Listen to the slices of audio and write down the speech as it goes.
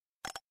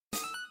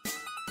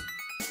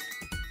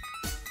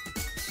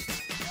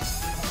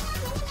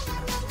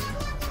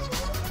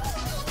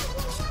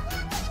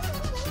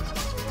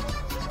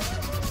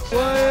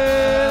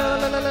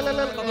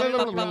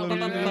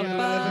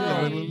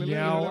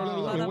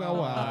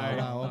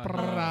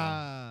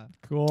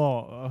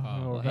Cool. We're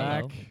hello.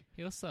 back.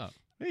 Hey, what's up?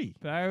 Hey.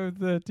 Back with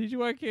the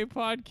TGYK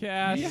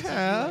podcast.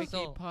 Yeah.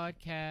 TGYK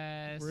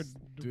podcast.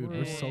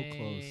 We're so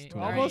close to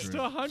Almost 100. to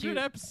 100 Cue-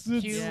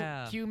 episodes.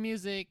 Yeah. Cue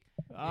music.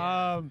 Okay,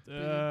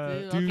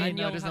 Annyeong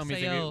no, there's no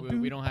music. haseyo.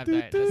 We don't have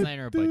that. That's not in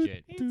our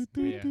budget.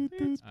 Yeah.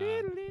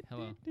 Hello.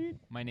 Hello.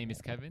 My name is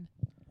Kevin.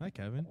 Hi,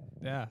 Kevin.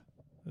 Yeah.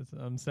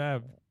 I'm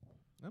Seb.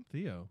 I'm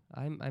Theo.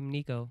 I'm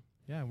Nico.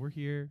 Yeah, we're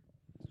here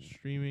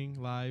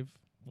streaming live.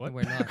 What?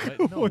 We're not. What?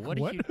 No, What? what?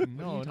 What? Are you,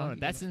 no, no.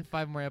 That's in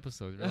 5 more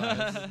episodes.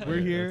 Relax. We're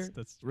here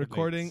That's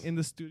recording relates. in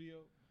the studio.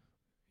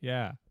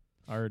 Yeah.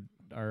 Our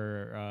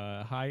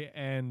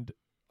high-end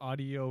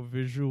audio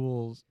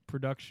visuals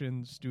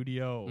production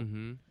studio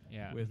Mm-hmm.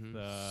 yeah. with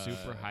Mhm.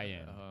 Super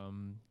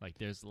high-end. Like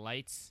there's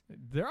lights,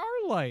 there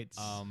are lights.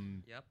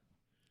 Yep.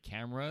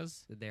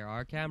 cameras. There are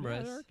Yeah,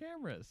 cameras. there are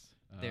cameras.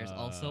 There's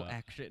also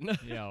action.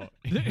 Yo,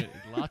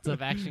 lots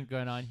of action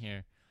going on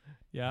here.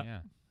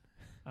 Yeah.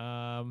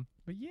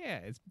 But yeah,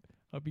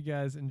 hope you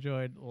guys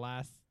enjoyed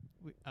last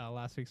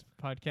week's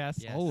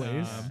podcast. Yes.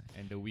 Always.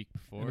 And the week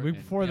before. And the week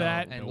before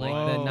that. And the like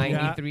one- the Whoa.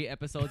 93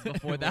 episodes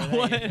before that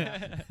one.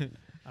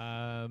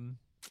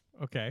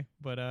 Okay,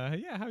 but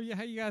yeah, how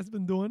you guys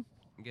been doing?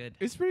 Good.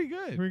 It's pretty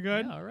good. Pretty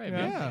good. Yeah, all right, Yeah.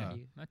 man. Yeah.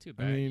 Not too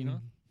I bad. You mean-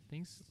 know,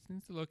 things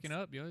are looking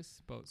up. Yo,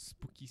 it's about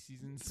spooky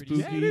season. Pretty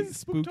Spooky, Yeah, it is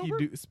spooky,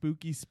 Spooktober.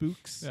 spooky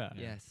spooks. Yeah.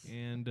 Yes.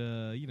 And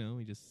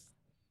we just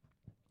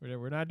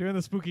We're not doing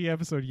the spooky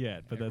episode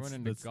yet, but Everyone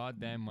in the that's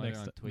goddamn mother next-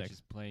 on Twitch next.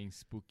 is playing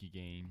spooky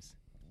games.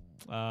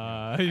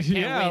 I I can't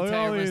yeah, wait look until at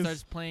all everyone these,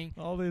 starts playing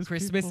all these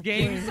Christmas people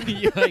games. playing.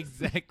 yeah,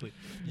 exactly.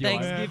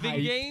 Thanksgiving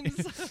Hype. games.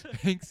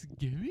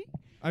 Thanksgiving?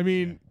 I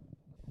mean,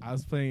 I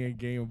was playing a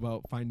game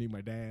about finding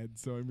my dad,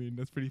 so I mean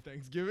that's pretty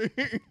Thanksgiving.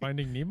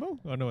 Finding Nemo?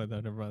 Oh no,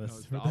 never mind. No,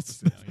 it's the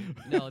That's opposite.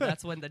 No,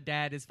 that's when the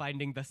dad is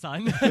finding the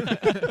son.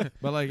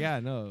 But like,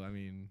 yeah, no, I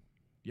mean,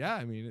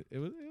 it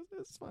was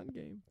a fun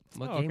game.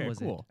 What Oh, game okay, was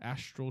cool.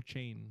 Astral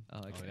Chain. it?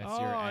 Oh, Oh, okay. that's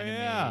your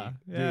anime.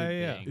 yeah,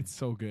 yeah. thing. It's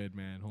so good,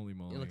 man. Holy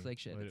moly! It looks like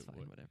shit. What- It's fine.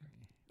 what- Whatever.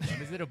 What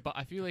is it about?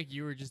 I feel like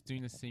you were just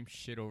doing the same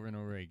shit over and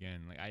over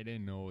again. Like I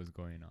didn't know what was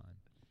going on.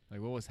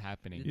 Like what was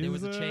happening? There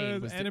was a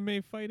chain. Was the-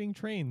 anime fighting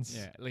trains.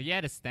 Yeah, like you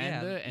had a stand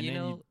Yeah, there, and you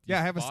then know- you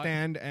Yeah, I have a fought.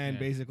 stand, and Yeah.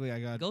 basically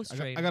I Ghost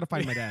Train. got to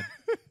find my dad.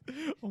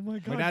 Oh my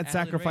god. My dad Alan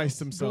sacrificed Rails.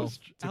 himself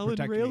to Alan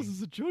protect Rails me.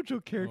 is a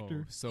JoJo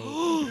character. Oh,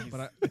 so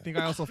But I think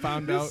I also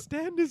found His out.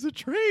 stand is a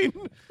train.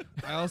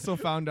 I also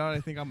found out.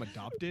 I think I'm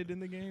adopted in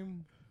the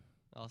game.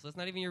 Oh, so it's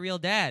not even your real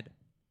dad.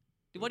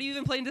 What are you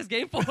even playing this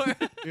game for?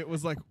 It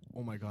was like,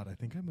 oh my god, I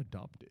think I'm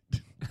adopted.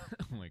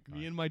 oh my god.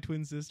 Me and my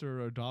twin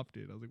sister are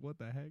adopted. I was like, what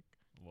the heck?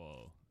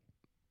 Whoa.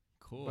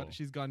 Cool. But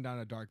she's gone down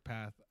a dark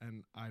path,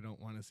 and I don't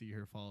want to see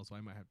her fall, so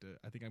I might have to.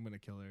 I think I'm gonna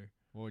kill her.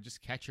 Well,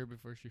 just catch her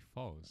before she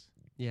falls.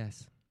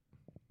 Yes.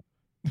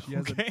 She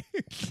has Okay.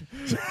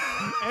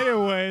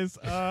 Anyways,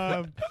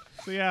 so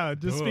yeah,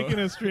 just speaking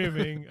of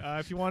streaming,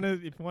 if you want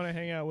to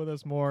hang out with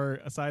us more,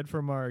 aside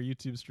from our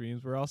YouTube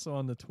streams, we're also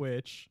on the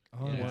Twitch.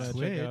 Oh, Yeah. You wanna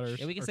Twitch. check out our,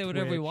 Yeah, we can our say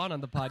whatever we Twitch. want on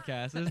the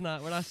podcast. We're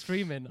not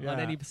streaming Yeah. on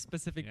any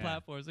specific Yeah.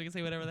 platforms. We can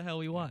say whatever the hell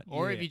we want.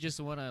 Or if Yeah. you just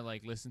want to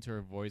like listen to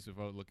her voice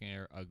without looking at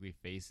her ugly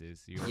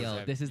faces, you Yo, always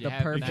have- this is you the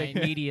have perfect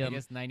medium. I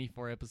guess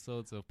 94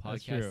 episodes of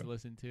That's podcasts true. to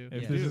listen to.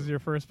 If Yeah. this is your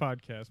first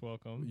podcast,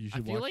 welcome. You I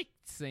should feel watch. like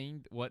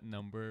saying what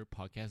number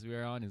podcast we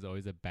are on is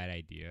always a bad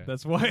idea.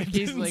 That's why I In case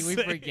didn't like we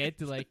say forget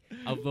to like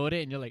upload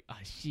it, and you're like, oh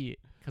shit,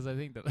 because I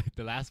think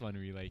the last one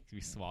we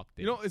swapped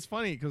it. You know, it's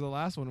funny because the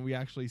last one we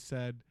actually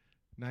said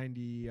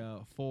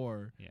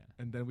 94, yeah.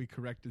 and then we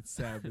corrected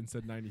Seb and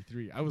said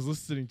 93. I was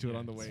listening to it Yeah,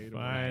 on the way. it's to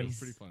work. fine. It was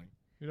pretty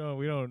funny.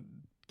 We don't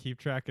keep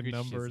track of Good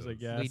numbers, I shizzles.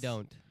 guess. We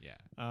don't.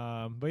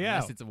 Yeah. But yeah,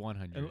 Unless it's a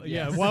 100.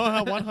 yeah, Yes.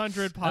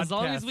 100 podcasts. As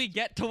long as we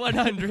get to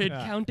 100,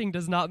 Yeah. counting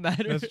does not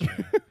matter. That's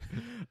true.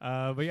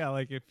 But yeah,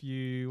 like if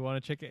you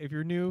want to check it, if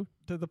you're new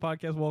to the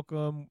podcast,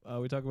 welcome.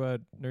 We talk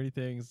about nerdy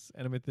things,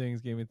 anime things,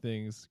 gaming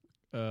things.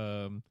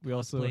 We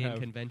also Play have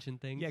and convention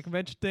things. yeah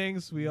convention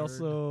things. We Nerd.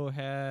 also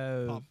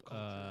have Pop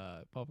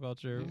culture. pop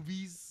culture.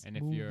 Movies. And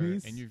if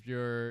Movies.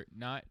 you're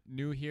not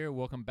new here,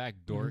 welcome back,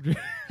 dork.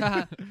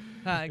 Ha,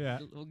 Yeah.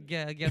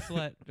 yeah, guess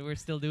what? We're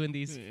still doing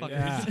these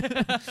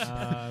fuckers.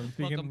 Yeah.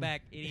 Welcome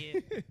back,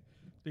 idiot.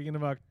 Speaking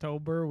of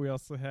October, we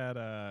also had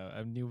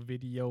a new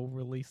video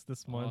released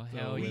this month.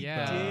 hell with,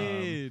 yeah.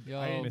 Did. Yo,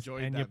 I Miss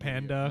enjoyed Anya that video.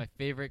 Panda. My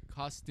favorite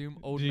costume,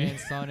 Old Gee. Man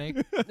Sonic.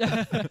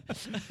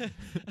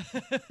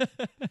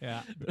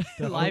 Yeah, Live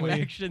definitely.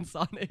 action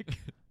Sonic.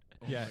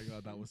 Oh Yeah. my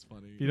god, that was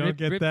funny. If you don't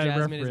get Rip that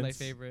Jasmine reference, is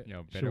my favorite.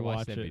 Yo, Should better watch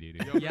watch that it.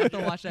 video, dude. You have to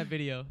watch that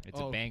video. It's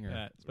Oh, a banger.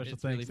 yeah, special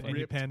It's really thanks to funny.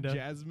 Anya Ripped Panda.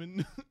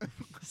 Jasmine.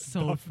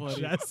 So Buff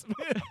funny. Jasmine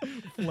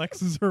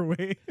flexes her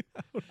way.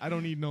 I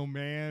don't need no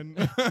man.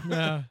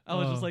 Yeah, I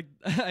was just like,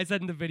 I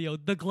said in the video,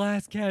 the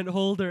glass can't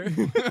hold her.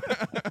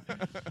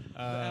 The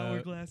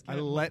hourglass I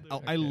can't let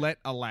hold her. I let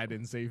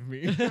Aladdin save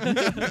me.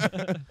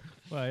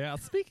 well, yeah.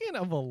 Speaking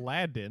of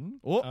Aladdin,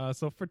 Oh.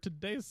 so for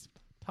today's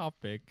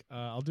topic,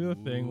 I'll do a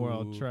thing where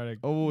I'll Ooh. try to.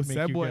 Oh, make you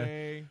guys-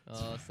 Segway.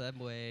 Oh,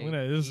 Subway.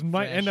 This Eat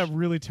might end up fresh.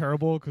 really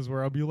terrible because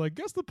where I'll be like,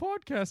 guess the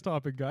podcast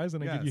topic, guys,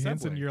 and I Yeah, give you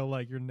hints, and Subway. you're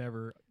like, you're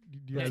never,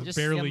 you Yeah, guys just-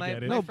 barely my,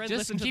 get it. My No, friends just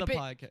listen to keep the it-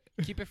 podcast.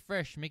 Keep it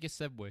fresh. Make it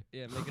Subway.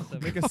 Yeah, make a Subway.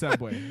 Make a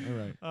Segway.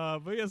 All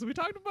right. But yeah, so we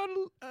talked about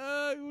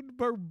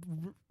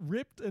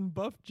ripped and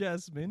buff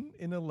Jasmine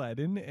in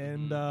Aladdin,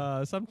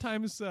 and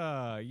sometimes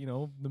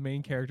the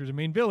main characters and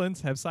main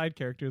villains have side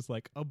characters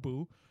like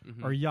Abu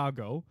Mhm. or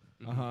Yago,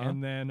 Uh-huh.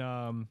 and then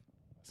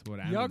That's what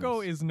Yago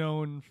animals. is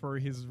known for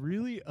his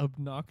really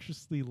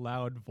obnoxiously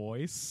loud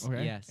voice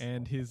Okay. Yes.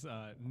 and his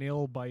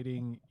nail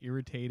biting,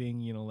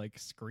 irritating, like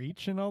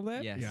screech and all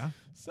that. Yes. Yeah.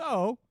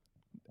 So,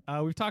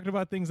 we've talked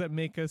about things that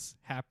make us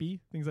happy,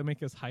 things that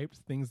make us hyped,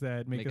 things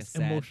that make Make us us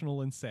sad.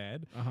 emotional and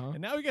sad. Uh-huh.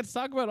 And now we get to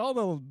talk about all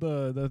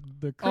the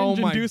Oh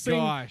my cringe-inducing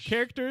gosh.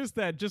 characters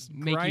that just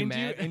Make you grind you,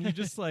 mad. and you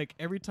just like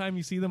every time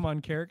you see them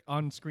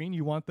on screen,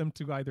 you want them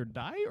to either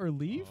die or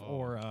leave, Oh.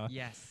 or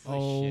Yes.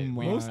 Oh shit.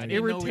 my. most I didn't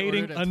know we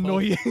irritating, ordered a 12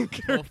 annoying 12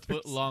 characters.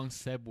 foot long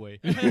Subway.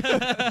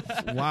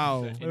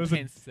 Wow. It was a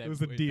Intense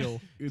Subway.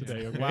 deal It's,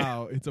 today. Okay?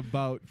 wow. It's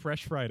about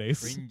Fresh Fridays.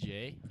 Cringe,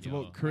 eh? it's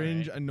about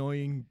cringe,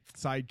 annoying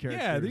side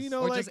characters. Yeah,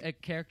 or like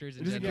just characters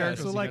in just general.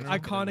 characters so in like general.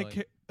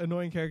 iconic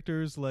annoying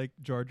characters like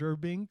Jar Jar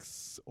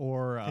Binks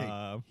or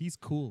Hey, he's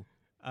cool.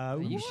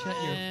 You shut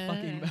your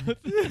fucking mouth.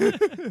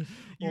 mouth.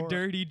 You Or-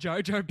 dirty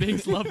Jar Jar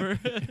Binks lover.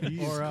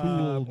 He's or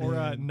cool, or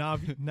man.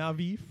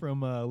 Navi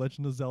from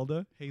Legend of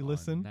Zelda. Hey, Oh,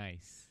 listen.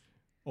 nice.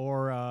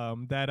 Or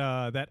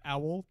that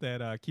owl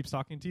that keeps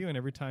talking to you, and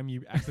every time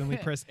you accidentally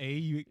press A,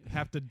 you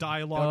have to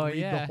dialogue Oh, read the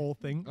yeah. whole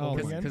thing Oh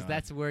over my again. Because God.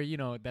 that's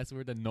where that's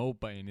where the no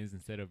button is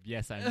instead of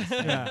yes I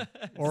understand. Yeah.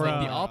 It's Or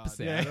like the uh,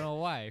 opposite. yeah. I don't know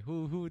why.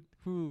 Who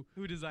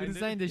Who designed,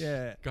 designed this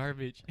Yeah.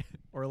 garbage?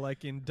 Or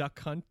like in Duck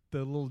Hunt, the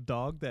little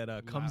dog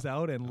that comes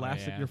out and Oh,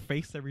 laughs at yeah. your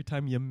face every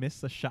time you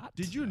miss a shot.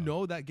 Did you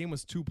know that game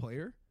was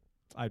 2-player?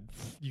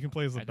 You can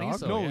play as a I think dog?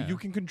 so. no, yeah. you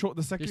can control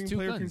the second There's two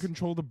player can guns.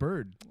 control the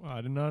bird. Oh,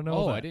 I did not know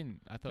Oh, that. I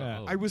didn't. I thought. Yeah.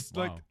 Oh, I was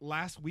wow. like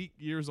last week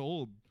years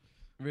old.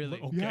 Really?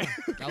 Okay. Yeah.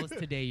 I was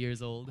today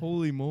years old.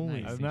 Holy moly.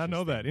 I Nice. did not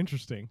know that.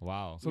 Interesting.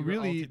 Wow. So We were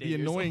all really today the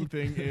years annoying old.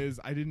 thing is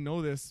I didn't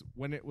know this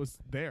when it was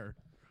there.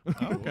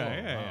 Okay, Whoa,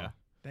 yeah.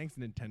 Thanks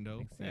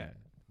Nintendo. Yeah.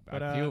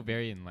 But, I feel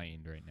very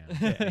enlightened right now.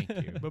 Thank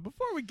you. But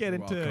before we get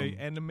You're into welcome.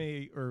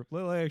 anime,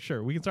 or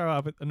sure, we can start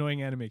off with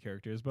annoying anime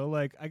characters. But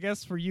like, I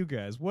guess for you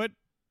guys,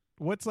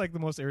 what's like the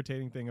most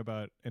irritating thing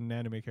about an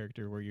anime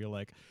character where you're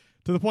like,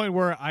 to the point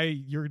where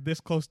you're this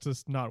close to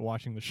not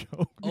watching the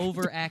show?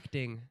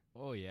 Overacting.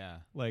 Oh yeah.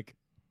 Like,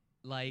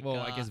 Like Well,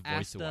 I guess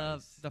Asta,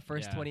 voice-wise, the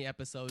first yeah. 20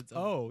 episodes of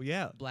oh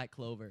yeah, Black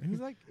Clover. It was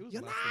like it was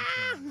Yeah. less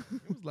than 20.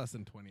 It was less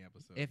than 20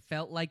 episodes. It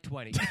felt like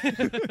 20.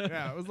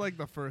 Yeah, it was like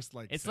the first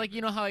like It's like,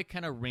 you know how it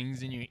kind of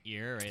rings in your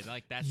ear, right?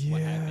 Like that's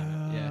what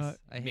happened. Yes,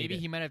 I hate Maybe it.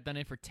 he might have done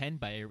it for 10,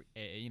 but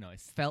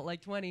it's Felt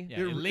like 20. yeah,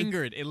 it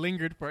lingered. It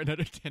lingered for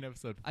another 10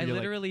 episodes. I You're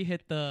like, literally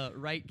hit the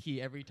right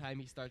key every time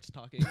he starts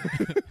talking.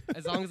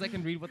 As long as I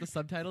can read what the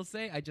subtitles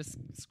say, I just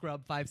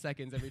scrub 5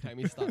 seconds every time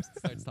he starts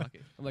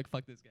talking. I'm like,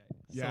 fuck this guy.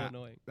 Yeah. So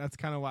annoying. that's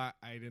kind of why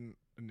I didn't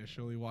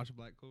initially watch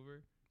Black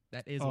Clover.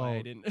 That is why Oh.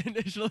 I didn't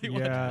initially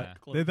watch yeah.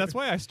 Black Clover. That's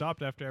why I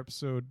stopped after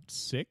episode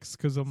 6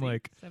 because I'm See,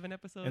 like, 7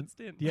 episodes and-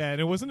 stint. yeah, and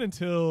it wasn't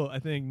until I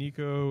think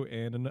Nico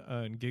and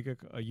Giga,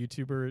 a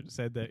YouTuber,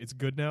 said that it's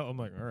good now. I'm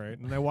like, all right,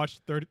 and I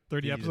watched 30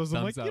 Give you the episodes.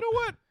 I'm like, thumbs you up. know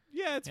what?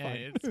 Yeah, it's yeah,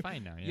 fine. it's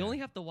fine now. Yeah. You only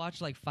have to watch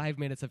like 5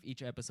 minutes of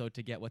each episode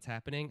to get what's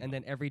happening, and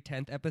then every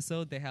 10th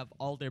episode they have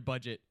all their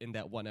budget in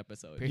that one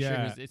episode. Pretty sure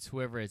Yeah. it's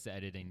whoever is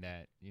editing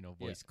that,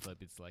 voice clip.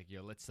 It's like,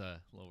 yo, let's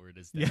lower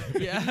this down.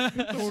 Yeah.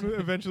 Yeah. Someone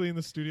eventually in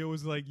the studio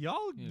was like, y'all,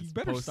 Yeah, you it's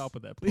better post- stop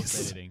with that, Post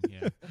please. editing.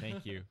 Yeah.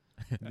 Thank you.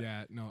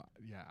 Yeah, no,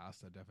 yeah,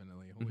 Asta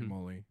definitely. Holy Mhm.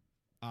 moly,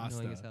 Asta.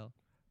 Annoying as hell.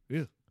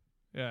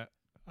 Yeah.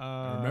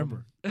 I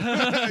remember. you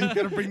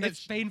gotta bring that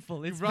It's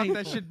painful. It's you brought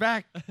painful. that shit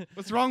back.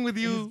 What's wrong with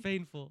It's you?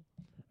 painful.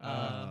 Who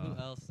Uh,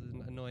 else is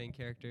annoying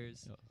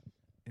characters?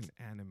 In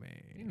anime.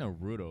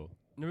 Naruto.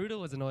 Naruto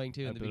was annoying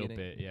too A in the little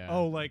beginning. bit. Yeah.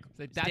 Oh, like It's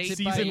like, State that's it,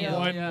 season by- yeah,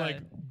 one, yeah.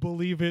 like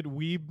believe it,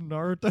 weeb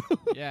Naruto.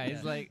 Yeah.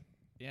 It's Yeah. like,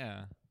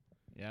 yeah.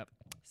 Yep.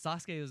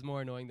 Sasuke was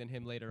more annoying than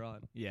him later on.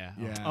 Yeah.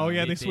 Yeah. Oh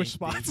yeah, they switched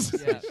spots.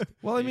 Yeah.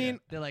 Well, I Yeah. mean,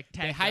 They're like They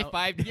tagged high out.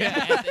 fived.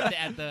 Yeah.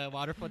 at the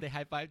waterfall, they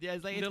high fived. Yeah.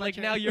 It's like, They're it's like,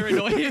 my now turn. you're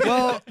annoying.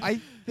 well, I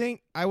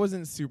think I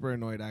wasn't super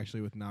annoyed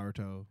actually with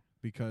Naruto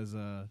because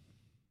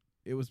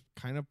it was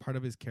kind of part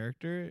of his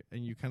character,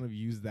 and you kind of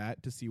use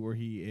that to see where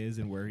he is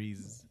and where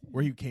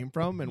he came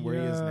from and where he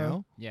is Yeah.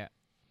 now. Yeah.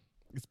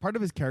 It's part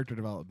of his character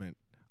development.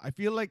 I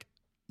feel like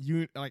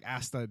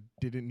Asta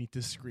didn't need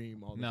to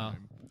scream all the No.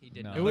 time. He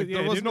did No. not. It was- Like,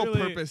 there it was didn't no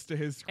really- purpose to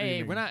his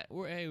screaming.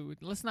 Hey,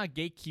 let's not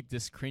gatekeep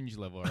this cringe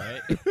level,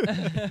 right?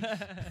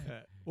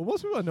 Well,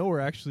 most people I know were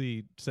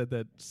actually said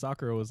that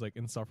Sakura was like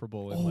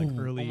insufferable in like Oh,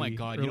 early. Oh my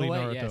god, early you know what?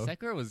 Naruto. Yeah,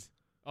 Sakura was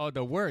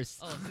the worst.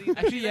 Oh, see,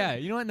 Actually, yeah,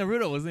 you know what?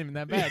 Naruto wasn't even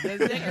that bad.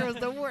 Sakura was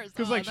the worst.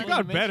 Because Oh, like I she don't got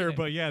wanna mention better, it.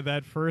 but yeah,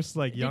 that first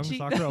like young she-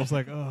 Sakura, I was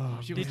like, oh,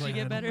 She Did was she like, get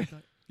I don't better? like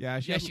that. Yeah,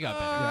 Yeah, she got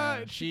better.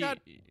 Yeah, she got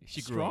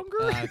she grew up.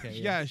 stronger. Okay,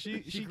 Yeah, yes.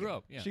 she grew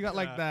up. Yeah. She got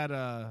like Yeah.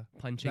 that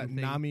punching that thing.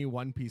 Nami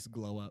One Piece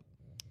glow up.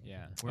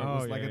 Yeah. Where it Oh,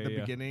 was like yeah, at the yeah,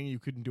 yeah. beginning you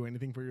couldn't do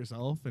anything for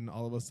yourself, and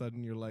all of a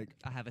sudden you're like,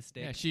 I have a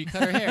stick. Yeah, she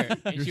cut her hair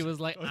and she You're was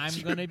like, Oh, "I'm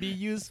true. gonna be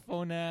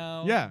useful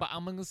now." Yeah. but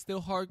I'm gonna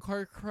still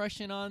hardcore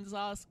crushing on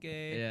Sasuke.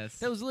 Yes.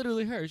 that was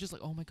literally her. It's just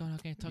like, "Oh my god, how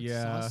can I talk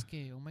Yeah. to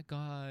Sasuke? Oh my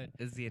god."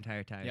 This is the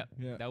entire time. Yep.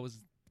 yeah, That was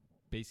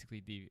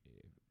basically the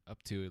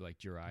up to like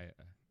Jiraiya.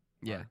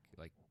 Yeah. arc.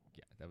 Like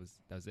yeah, that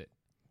was it.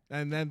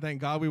 and then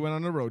thank God we went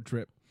on a road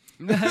trip.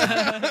 And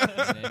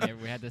then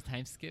we had this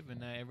time skip,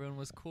 and everyone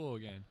was cool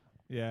again.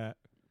 Yeah.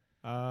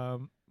 Who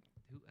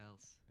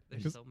else?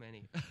 There's Because- so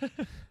many.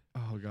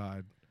 Oh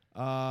God,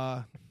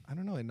 I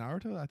don't know. In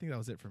Naruto, I think that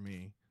was it for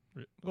me.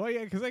 Well,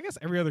 yeah, because I guess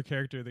every other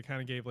character they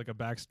kind of gave like a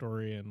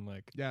backstory and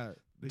like Yeah,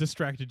 they,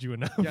 distracted you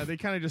enough. yeah, they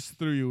kind of just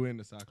threw you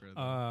into Sakura.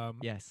 though.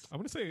 yes. I'm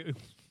gonna say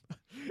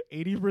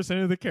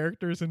 80% of the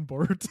characters in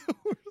Boruto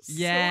are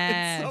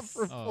Yes. so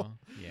insufferable. Oh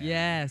yeah.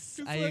 Yes,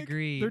 'Cause, I like,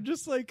 agree. They're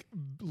just like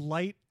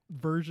light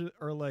version,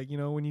 or like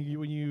when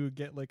you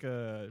get like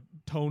a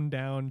toned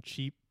down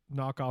cheap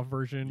knockoff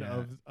version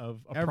Yeah.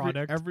 of a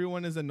product.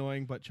 Everyone is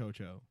annoying but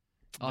Chocho.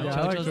 Oh, Yeah,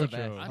 I like Chocho's the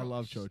Chocho. best. I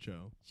love she's-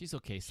 Chocho. She's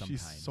okay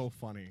sometimes. She's so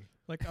funny.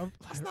 Like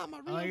That's not my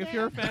real like dad. if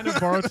you're a fan of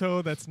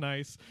Boruto, that's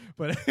nice.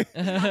 But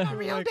My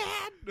real like,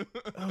 dad.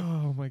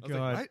 oh my I was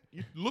god! like,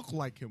 you look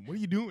like him. What are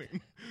you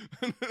doing?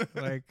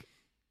 Like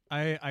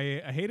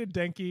I hated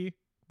Denki,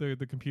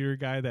 the computer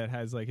guy that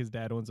has like his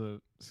dad owns a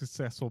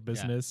successful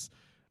business.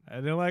 I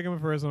didn't like him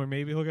at first. I'm like,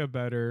 maybe he'll get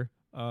better.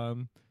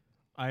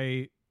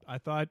 I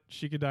thought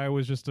Shikadai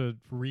was just a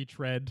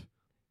retread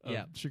of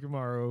Yeah.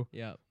 Shikamaru.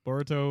 Yeah.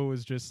 Boruto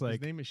was just His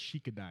like name is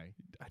Shikadai.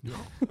 I know.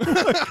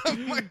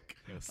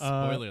 Yo,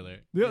 spoiler alert.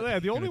 The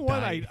only Gonna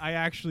one die. I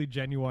actually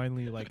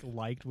genuinely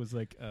liked was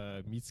like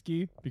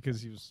Mitsuki,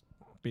 because he was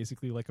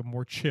basically like a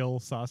more chill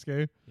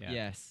Sasuke, Yeah.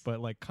 Yes. but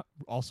like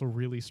also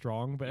really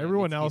strong. But Yeah,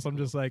 everyone Mitsuki's else, I'm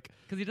cool. just like,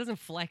 Because he doesn't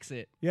flex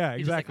it. yeah,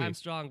 He's just like, exactly. I'm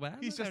strong, but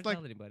I'm He's not just gonna like,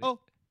 tell anybody. oh,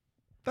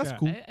 that's Yeah.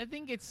 cool. I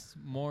think it's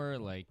more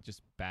like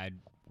just bad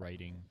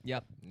writing,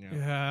 Yep.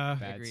 Yeah.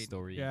 bad Agreed.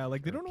 story. Yeah,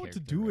 like they or don't know what to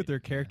character do with their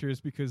writing, yeah. characters,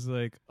 because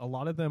like a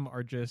lot of them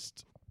are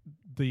just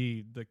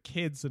the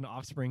kids and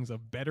offsprings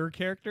of better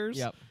characters.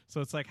 Yep. So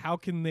it's like, how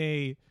can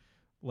they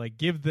like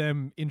give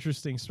them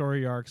interesting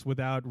story arcs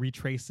without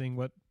retracing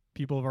what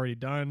people have already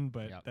done?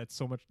 But Yep. that's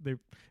so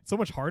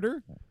much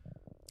harder.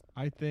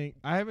 I think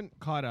I haven't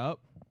caught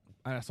up,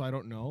 so I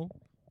don't know.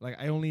 Like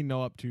I only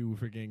know up to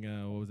freaking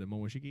what was it,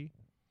 Momoshiki?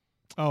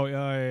 Oh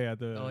yeah.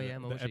 The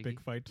Momoshiki. epic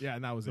fight. Yeah,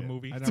 and that was The it.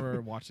 movie. I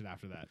never watched it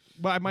after that,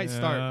 but I might Yeah.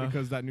 start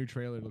because that new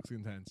trailer looks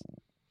intense.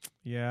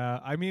 Yeah,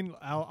 I mean,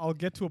 I'll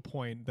get to a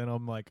point, then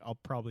I'm like, I'll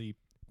probably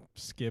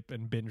skip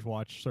and binge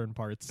watch certain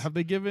parts. Have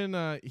they given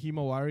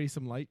Himawari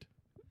some light?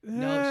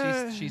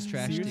 No, she's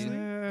trash, dude.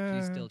 Seriously?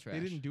 She's still trash.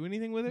 They didn't do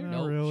anything with her. Not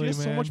Nope. really, She has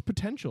so man. much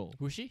potential.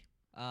 Who's she?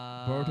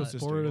 Boruto's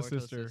sister. Boruto's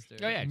sister.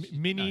 Oh yeah, M- she's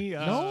Mini,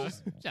 not- uh, No?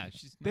 yeah,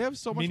 she's They have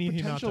so much Mini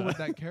potential Hinata. with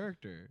that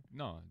character.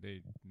 no,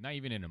 they not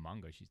even in a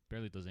manga. She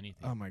barely does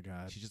anything. Oh my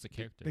god, She's just a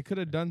character. they could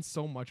have done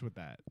so much with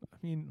that. I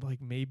mean,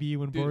 like maybe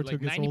when Dude, Boruto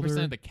like gets 90%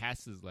 older. of the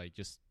cast is like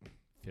just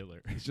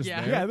filler. It's just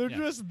Yeah. there. yeah, they're Yeah.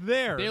 just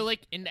there. They're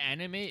like in the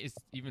anime, it's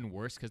even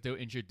worse because they'll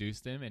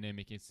introduce them and then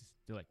make it.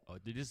 They're like, oh,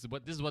 this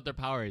is what their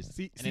power is,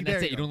 See- and see, then there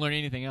that's you it. You go. don't learn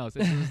anything else.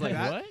 It's just like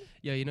That- what?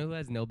 Yo, you know who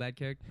has no bad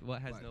character?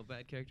 What has What? no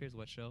bad characters?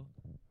 What show?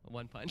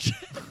 One Punch.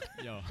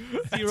 Yo,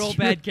 Zero true.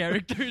 bad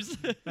characters.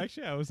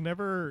 Actually, I was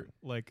never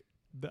like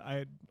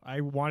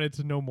I wanted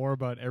to know more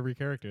about every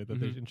character that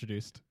they Mhm.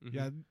 introduced.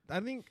 Yeah, I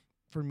think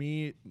for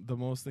me, the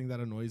most thing that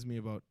annoys me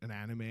about an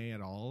anime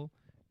at all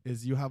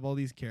is you have all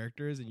these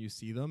characters and you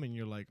see them and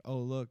you're like, oh,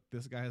 look,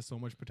 this guy has so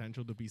much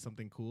potential to be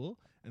something cool,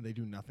 and they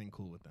do nothing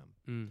cool with them.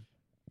 Mm.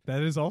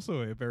 That is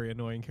also a very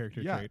annoying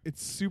character Yeah, trait.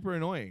 it's super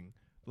annoying.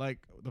 Like,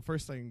 the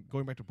first thing,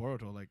 going back to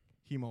Boruto, like,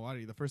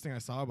 Himawari, the first thing I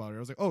saw about her, I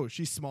was like, oh,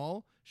 she's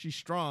small, she's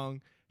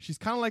strong, she's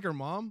kind of like her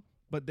mom,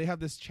 but they have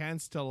this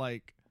chance to,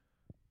 like,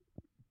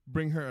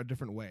 bring her a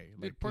different way.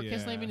 Like, dude, poor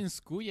kid's not yeah. even in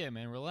school yet,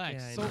 man. Relax.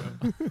 Yeah, I so,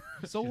 know.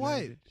 so She what?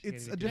 knows it. She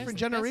It's can't a even do different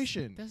that.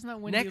 generation. That's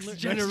not when Next they learn-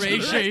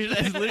 generation.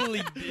 That's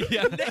literally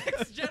yeah.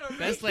 Next generation.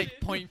 That's like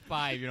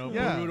 0.5. You know,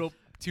 Yeah. Boruto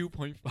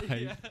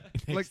 2.5. Yeah.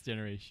 Next Like-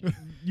 generation.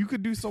 You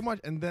could do so much,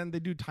 and then they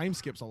do time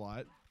skips a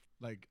lot.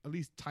 Like, at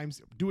least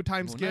do a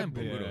time Well, skip. not in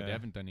Boruto. Yeah. They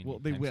haven't done any. Well,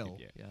 they time skip will.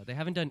 yet. Yeah, they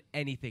haven't done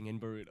anything in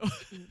Boruto.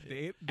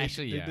 They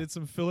Actually, they yeah. did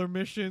some filler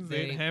missions. They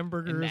They- ate In the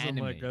hamburgers. I'm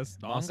anime, like, that's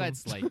manga, awesome.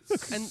 it's like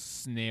And-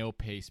 snail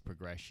pace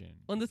progression.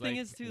 Well, and the It's thing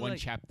like is, too, one like-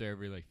 chapter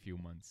every like few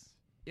months.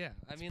 Yeah,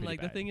 I mean, pretty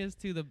like, the bad. thing is,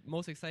 too, the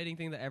most exciting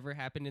thing that ever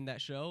happened in that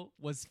show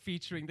was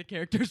featuring the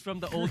characters from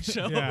the old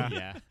show. Yeah.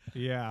 Yeah.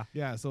 yeah.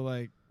 Yeah, so,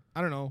 like,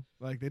 I don't know.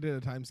 Like, they did a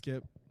time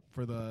skip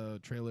for the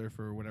trailer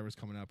for whatever's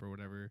coming up or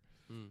whatever.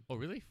 Oh,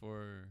 really?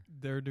 For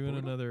They're doing Boruto?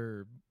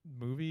 another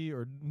movie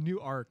or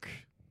new arc.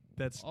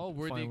 That's oh,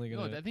 were finally they?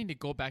 gonna. No, I think they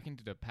go back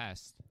into the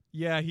past.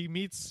 Yeah, he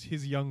meets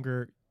his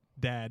younger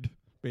dad,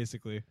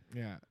 basically.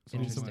 Yeah. So,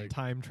 So it's some like,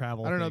 time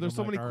travel. I don't know. thing. There's I'm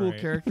so like, many all cool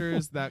right.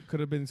 characters that could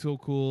have been so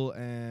cool,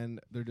 and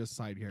they're just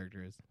side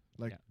characters.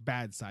 like Yeah.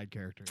 bad side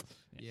characters.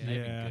 Yeah. Not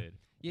even Yeah. good.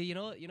 Yeah,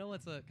 you know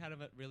what's a kind of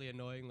a really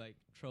annoying like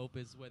trope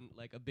is when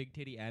like a big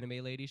titty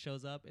anime lady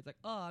shows up. It's like,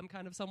 oh, I'm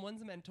kind of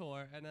someone's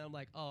mentor, and then I'm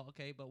like, oh,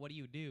 okay, but what do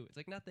you do? It's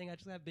like nothing. I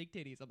just have big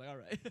titties. I'm like, all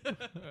right.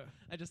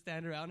 I just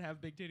stand around and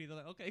have big titties. I'm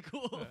like, okay,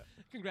 cool.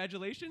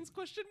 Congratulations?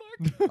 Question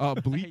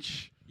mark.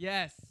 Bleach.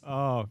 Yes.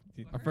 Oh,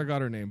 I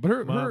forgot her name, but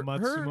her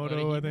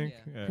Matsumoto, I think.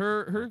 Yeah. Yeah.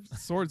 her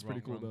sword's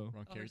pretty Wrong- cool wrong- though.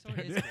 wrong Oh, her character.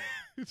 sword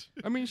is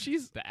cool. I mean,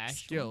 she's The Ash one?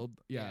 skilled.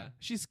 Yeah. Yeah.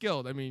 She's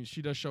skilled. I mean,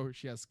 she does show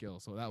she has skill,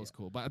 so that was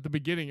cool. But at the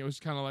beginning, it was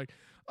kind of like,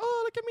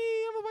 oh, look at me,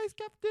 I'm a vice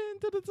captain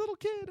to this little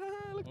kid.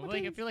 Look at Well, my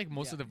like I tits." feel like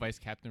most of Yeah. the vice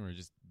captain were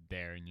just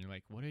there, and you're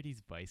like, what are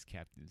these vice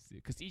captains do?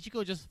 Because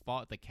Ichigo just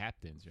fought the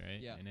captains, right?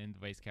 Yeah. And then the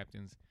vice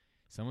captains,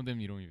 some of them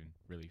you don't even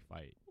really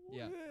fight.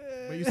 Yeah.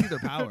 But you see their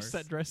powers.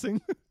 Set dressing.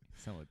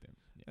 Some of them.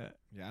 Yeah.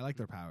 Yeah, I like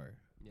their power.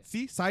 Yeah.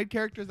 See, side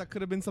characters that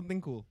could have been something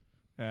cool.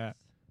 Yeah.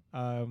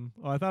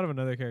 I thought of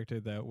another character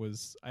that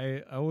was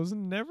I was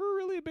never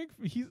really a big.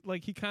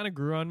 He kind of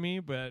grew on me,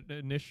 but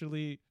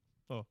initially,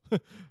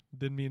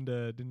 didn't mean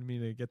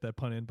to get that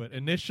pun in, but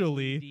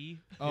initially D.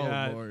 Oh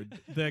Yeah. Lord.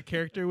 the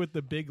character with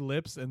the big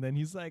lips, and then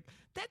he's like,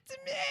 "That's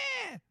me!"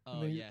 Oh,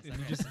 and then yes, and I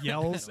he know. just I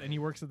yells, know. and he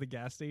works at the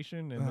gas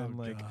station, and then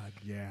like. God,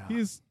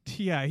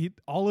 yeah. He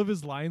all of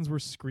his lines were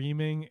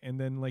screaming, and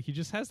then like he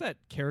just has that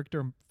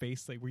character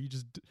face like where you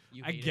just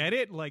You I hate get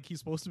it, like he's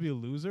supposed to be a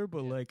loser,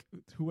 but Yeah. like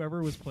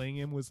whoever was playing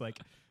him was like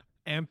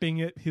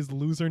amping it his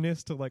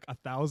loserness to like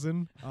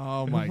 1,000.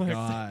 Oh my Like-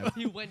 God.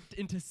 He went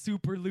into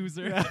super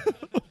loser. Yeah.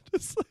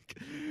 Just like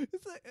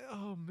it's like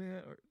oh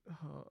man,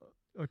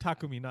 or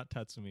Takumi, not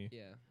Tatsumi.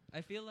 Yeah,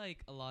 I feel like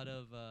a lot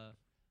of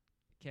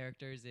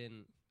characters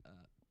in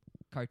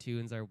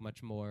cartoons are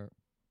much more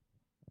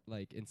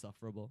like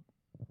insufferable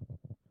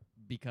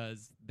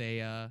because they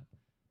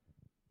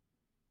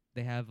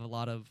have a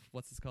lot of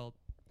what's this called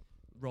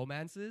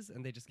romances,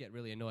 and they just get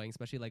really annoying,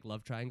 especially like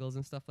love triangles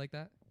and stuff like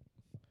that.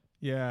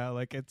 Yeah,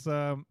 like it's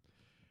I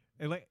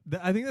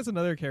think that's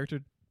another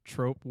character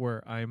trope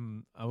where I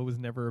was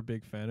never a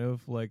big fan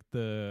of, like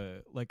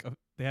they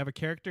have a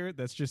character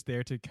that's just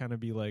there to kind of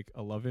be like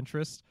a love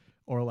interest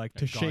or like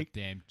to shake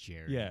Goddamn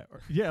Jerry. yeah or,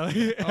 yeah like,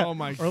 Oh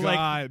my or like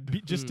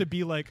God. just to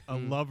be like a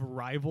Mm. love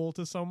rival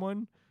to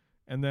someone,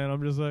 and then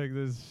I'm just like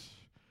this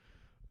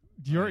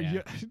yeah.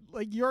 you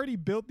like you already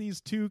built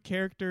these two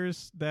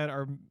characters that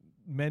are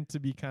meant to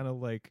be kind of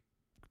like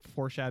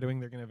foreshadowing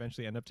they're going to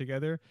eventually end up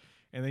together,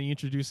 and then you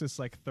introduce this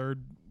like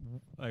third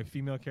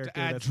female character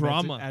add that's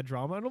meant to drama. add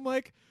drama, and I'm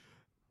like,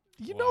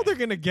 you know Why? they're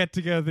gonna get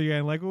together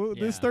again. Like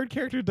this Yeah. third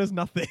character does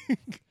nothing.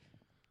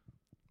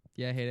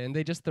 Yeah, I hate it, and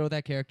they just throw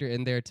that character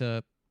in there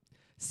to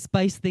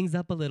spice things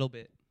up a little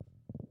bit.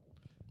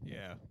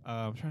 Yeah,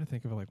 I'm trying to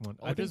think of like one.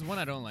 Oh, there's one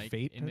I don't like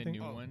Fate, in I the think?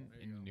 new Oh, one. there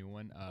you In the go. new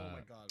one, Oh my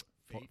God.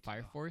 Fate.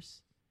 Fire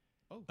Force.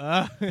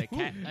 The The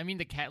cat. I mean,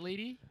 the cat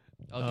lady.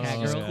 Oh, Cat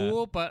She's girl?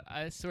 cool, but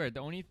I swear the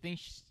only thing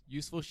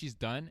useful she's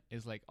done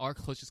is like our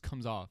clothes just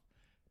comes off,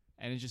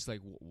 and it's just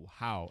like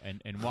how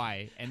and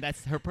why, and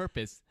that's her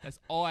purpose. That's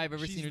all I've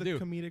ever She's seen her the do.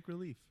 comedic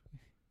relief.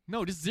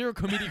 No, just zero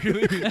comedic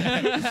relief.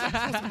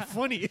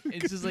 funny.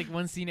 It's just like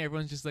one scene,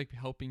 everyone's just like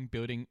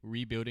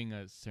rebuilding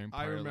a certain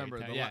I part. remember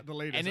like, the, yeah. the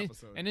latest and then,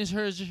 episode. and then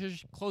her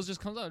clothes just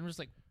comes out. I'm just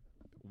like,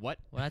 what?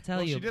 What I tell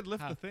well, you, she did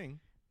lift How- the thing.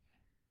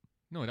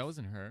 No, that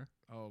wasn't her.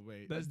 Oh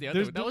wait. That's the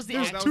There's- other. That was the.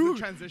 there's act- that was two. the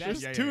transition.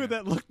 There's Yeah, two yeah.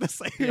 that look the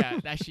same. yeah,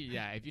 actually,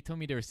 yeah. If you told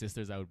me they were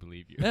sisters, I would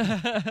believe you.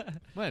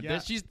 But Yeah.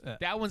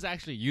 that one's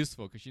actually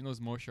useful because she knows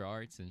martial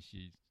arts and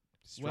she's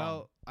strong.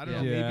 Well, I don't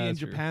Yeah. know. Yeah, Maybe in that's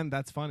true. Japan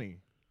that's funny.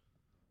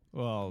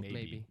 Well,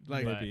 Maybe.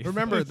 Like, maybe.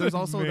 remember, there's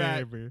also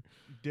that Maybe.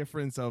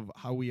 difference of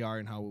how we are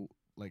and how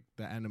like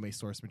the anime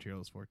source material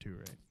is for too,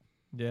 right?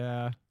 Yeah.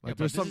 Yeah, Like but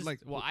there's this some is- like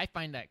well, I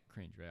find that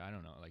cringe, right? I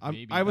don't know. Like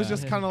maybe I was that-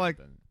 just kind of like,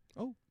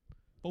 doesn't-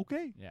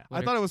 okay. yeah.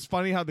 I thought it was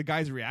funny how the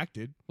guys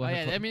reacted. Oh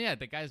yeah, I mean, yeah,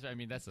 the guys. I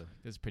mean, that's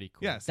pretty cool.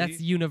 Yes. that's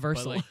See?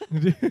 universal.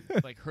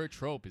 But like her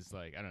trope is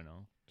like I don't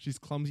know. She's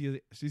clumsy.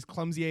 She's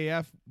clumsy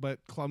AF, but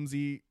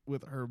clumsy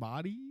with her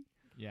body.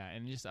 Yeah,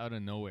 and just out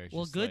of nowhere.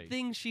 well, just good like,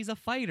 thing she's a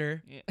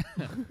fighter.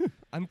 Yeah,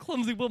 I'm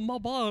clumsy with my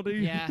body.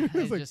 yeah It's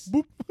it's like, just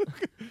boop.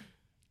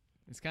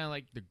 it's kind of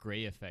like the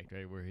gray effect,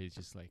 right? Where he's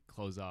just like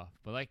close off,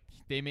 but like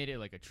they made it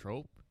like a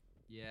trope.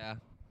 Yeah.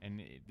 And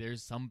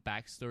there's some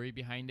backstory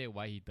behind it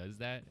why he does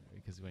that,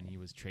 because when he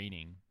was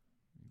training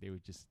they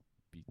would just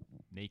be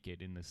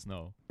naked in the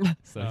snow,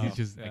 so Oh, he's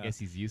just I yeah. guess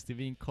he's used to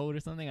being cold or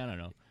something. I don't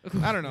know.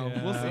 I don't know.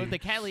 Yeah. We'll So see. the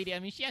cat lady, I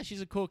mean,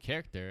 she's a cool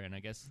character, and I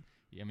guess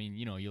I mean,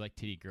 you know, you like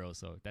titty girls,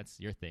 so that's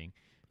your thing.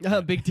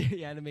 Big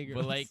titty anime girls.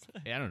 But like,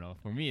 I don't know.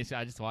 For me, it's,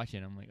 I just watch it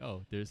and I'm like,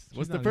 oh,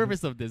 what's the not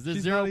purpose of this? There's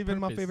She's zero not even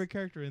my purpose. favorite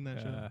character in that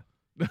Yeah.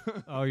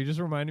 show. Oh, you just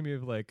reminded me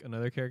of like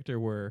another character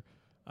where,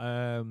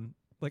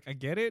 like I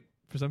get it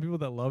for some people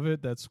that love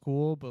it, that's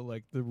cool, but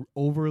like the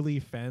overly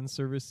fan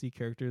servicey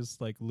characters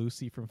like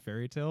Lucy from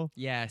Fairy Tale.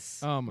 yes.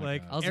 Oh my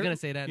Like, I was god. gonna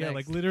say that. Yeah,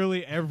 next. like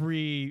literally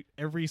every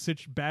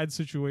bad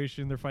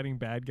situation, they're fighting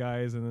bad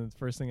guys, and then the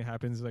first thing that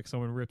happens is like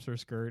someone rips her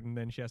skirt, and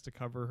then she has to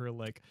cover her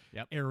like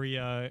Yep.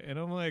 area, and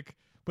I'm like,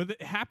 but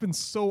it happens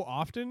so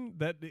often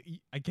that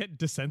I get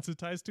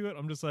desensitized to it.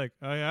 I'm just like,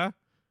 oh yeah.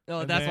 Oh,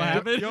 And that's what then-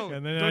 happened. Yo,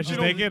 And then don't I you just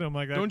know- take it. I'm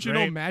like, Don't you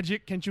know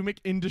magic? Can't you make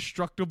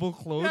indestructible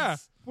clothes? Yeah.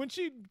 When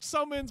she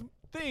summons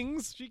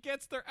things, she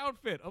gets their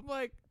outfit. I'm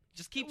like,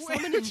 Just keep Wait,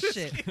 summoning just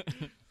shit.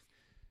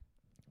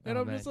 and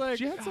Oh, I'm man. just like,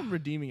 She had some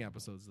redeeming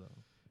episodes though.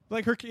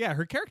 like her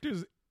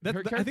character's. Her I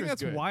think character's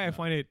that's good, why I but-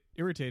 find it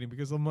irritating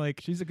because I'm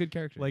like, She's a good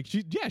character. like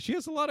she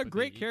has a lot of But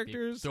great they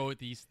characters. throw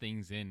these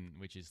things in,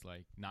 which is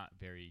like not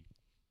very.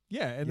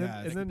 Yeah, and Yeah, then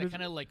like and then They there's-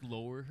 kind of like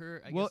lower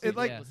her. I well, guess it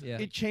like Yeah.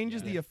 it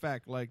changes Yeah. the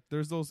effect. Like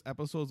there's those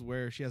episodes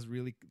where she has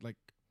really like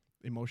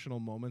emotional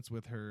moments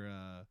with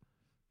her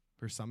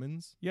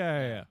summons,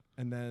 yeah.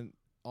 and then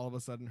all of a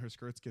sudden her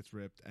skirts gets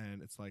ripped,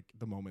 and it's like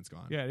the moment's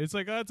gone. Yeah, it's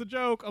like, oh, it's a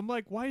joke. I'm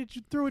like, why did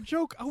you throw a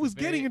joke? I was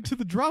very- getting into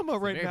the drama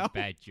It's a right very now.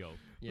 bad joke.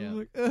 Yeah. I'm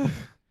like, ugh.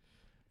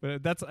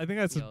 But I think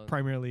that's Yo.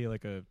 primarily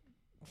like a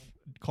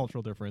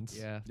cultural difference.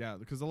 Yeah. Yeah,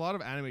 because a lot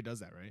of anime does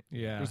that, right?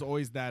 Yeah. There's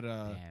always that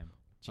Damn,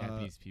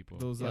 Japanese people.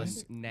 those Yo,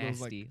 those,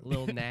 nasty. like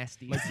Little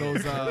nasty. like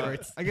those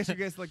I guess you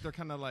guys like they're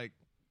kind of like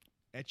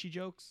ecchi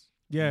jokes.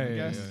 Yeah, I yeah,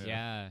 guess. yeah,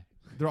 yeah,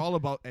 They're all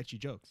about ecchi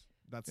jokes.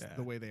 That's Yeah.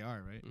 the way they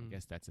are, right? Mm. I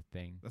guess that's a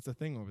thing. That's a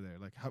thing over there.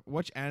 Like,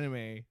 which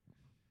anime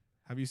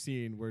have you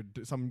seen where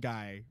some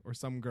guy or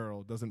some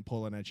girl doesn't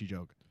pull an ecchi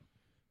joke?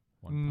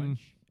 One Mm.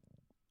 Punch.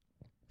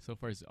 So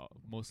far, it's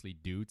mostly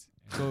dudes.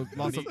 So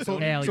lots of so,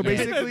 Hell so yeah. It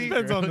basically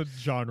depends on the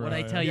genre. What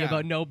I tell you Yeah.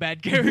 about no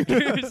bad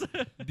characters.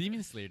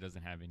 Demon Slayer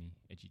doesn't have any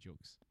edgy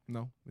jokes.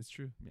 no, it's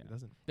true. Yeah. It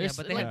doesn't. yeah, There's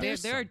but they like, have,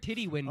 there's there are some.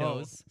 titty Oh,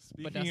 windows.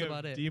 speaking that's of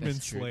about it. Demon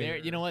That's true. Slayer. There,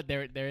 you know what?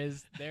 There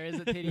is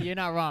a titty. You're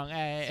not wrong.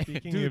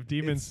 Speaking Dude, of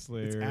Demon it's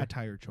Slayer,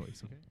 attire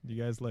choice. Okay. do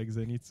you guys like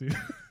Zenitsu?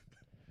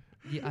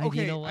 Yeah,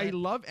 Okay, you know what? I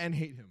love and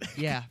hate him.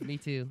 Yeah, me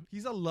too.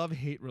 He's a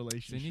love-hate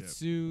relationship.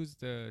 Zenitsu's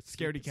the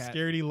Scaredy cat.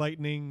 Scaredy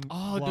lightning.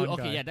 Oh, dude. blonde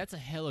Okay, guy. yeah, that's a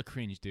hella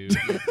cringe, dude.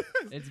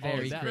 It's Oh,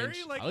 very that- cringe.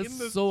 Very like I was in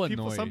the so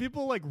people, annoyed. Some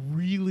people like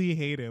really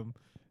hate him.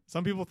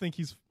 Some people think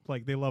he's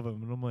like they love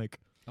him, and I'm like,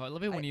 Oh, I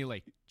love it when I- he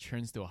like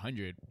turns to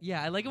 100.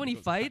 Yeah, I like it when he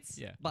fights,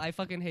 Yeah. but I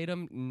fucking hate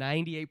him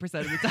 98% of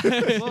the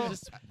time. Well,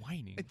 Just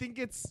whining. I think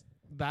it's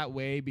that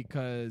way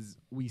because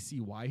we see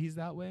why he's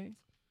that way.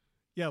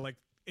 yeah, like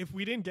if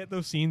we didn't get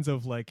those scenes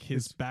of like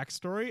his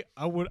backstory,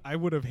 I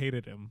would have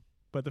hated him.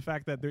 But the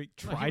fact that they No,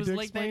 tried he was to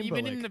like that explain,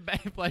 even but, in like, the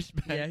back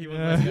flashback. yeah, he was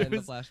Yeah. like that in the It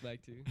was-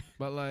 flashback too.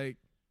 But like,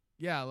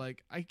 yeah,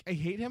 like I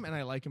hate him and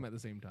I like him at the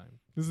same time.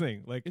 this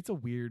thing, like It's a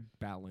weird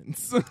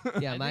balance.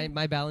 Yeah, I my, think-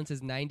 my balance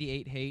is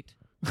 98 hate,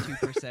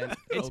 2%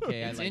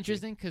 okay. I It's like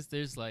interesting because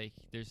there's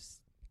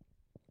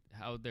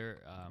how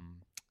they're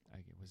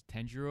was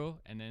Tenjiro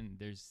and then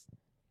there's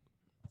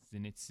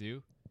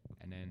Zenitsu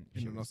and then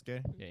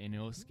Inosuke. yeah,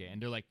 Inosuke,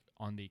 and they're like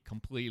on the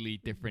completely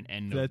different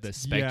end of the That's-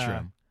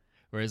 spectrum.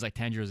 Whereas like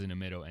Tanjiro's in the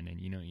middle, and then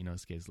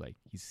Inosuke's like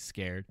he's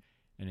scared,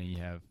 and then you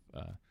have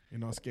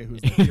Inosuke,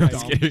 who's Inosuke. like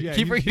dumb. Keep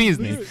he's forgetting his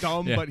name. literally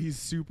dumb, Yeah. but he's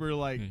super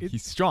like.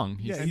 he's strong.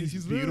 He's, yeah, and he's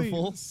he's literally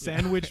beautiful.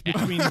 sandwiched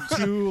between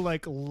two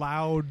like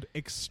loud,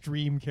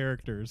 extreme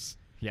characters.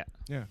 Yeah,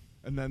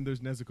 and then there's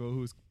Nezuko,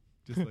 who's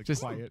just like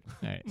Just- quiet.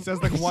 Alright.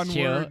 Says like one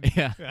Chill. word.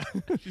 Yeah,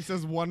 She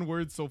says one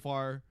word so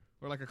far,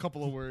 or like a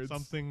couple of words.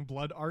 Something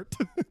blood art.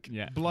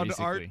 yeah. Blood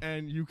basically. art,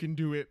 and you can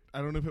do it. I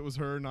don't know if it was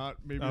her or not.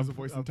 Maybe it was a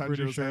voice in I'm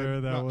pretty Tanjiro's sure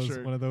head. that Not was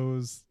sure. one of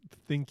those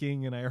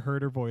thinking and I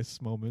heard her voice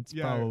moments.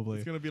 Yeah, probably.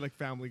 it's gonna be like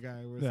Family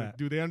Guy, where it's Yeah. like,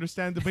 do they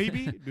understand the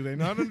baby? Do they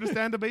not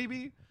understand the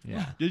baby?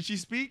 Yeah. Did she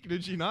speak?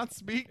 Did she not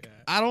speak? Yeah.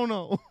 I don't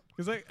know.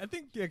 Because I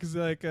think because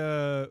like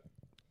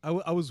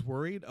I was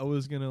worried I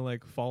was gonna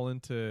like fall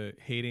into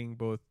hating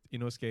both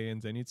Inosuke and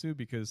Zenitsu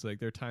because like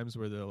there are times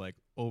where they're like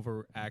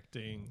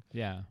overacting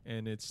Yeah.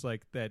 and it's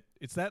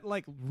that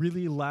like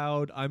really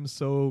loud I'm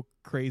so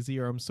crazy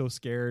or I'm so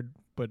scared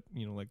but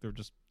like they're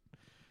just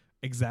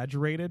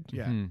exaggerated.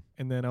 Yeah. Mhm.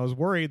 And then I was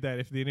worried that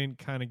if they didn't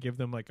kind of give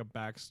them like a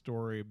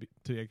backstory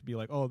to be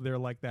like, oh, they're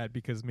like that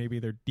because maybe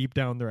they're deep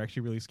down they're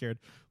actually really scared,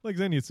 like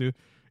Zenitsu.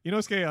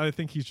 Inosuke, I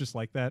think he's just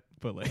like that,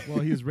 but like Well,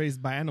 he was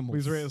raised by animals.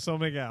 he's raised so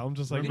many. Yeah, I'm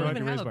just like We bro, don't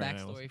you're even have raised a by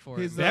animals. backstory for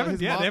His, him. They haven't,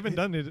 his yeah, mom- they haven't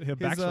done it. His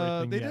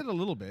backstory thing they yet. did a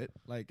little bit.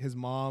 Like his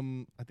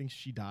mom, I think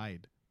she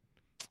died.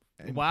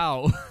 And-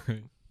 Wow.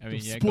 I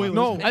mean, yeah. Spoilers.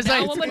 No, I'm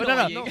sorry. Now I'm No,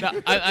 no, annoying.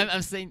 no.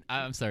 I'm saying.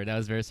 I'm sorry. That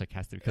was very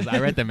sarcastic because I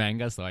read the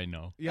manga, so I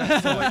know. Yeah,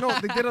 so like, no,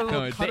 they did a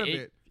little No, cut of it-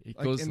 it, It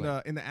like goes in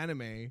like, the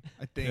anime,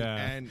 I think. Yeah.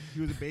 And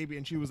he was a baby,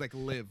 and she was like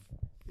live,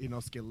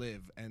 Inosuke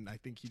live, and I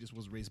think he just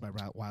was raised by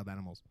wild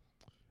animals.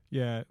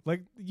 Yeah,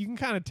 like you can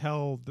kind of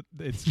tell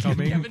it's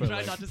coming. Kevin but, tried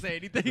like, not to say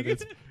but anything.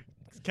 it's-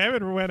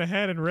 Kevin went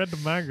ahead and read the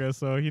manga,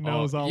 so he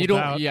knows all you don't.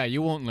 about. Yeah,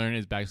 you won't learn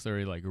his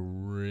backstory like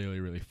really,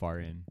 really far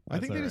in. I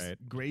think they That's just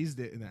alright. grazed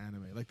it in the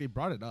anime. Like they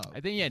brought it up. I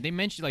think they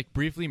mentioned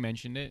briefly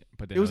mentioned it,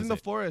 but then It was that in the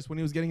forest when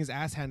he was getting his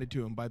ass handed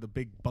to him by the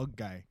big bug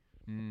guy.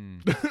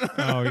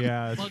 Oh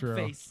yeah, that's Bug true.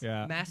 face.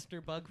 Yeah, Master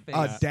bug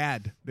face.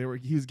 Dad.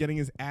 He was getting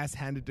his ass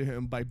handed to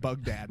him by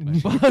Bug Dad,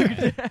 Bug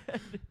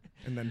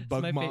and then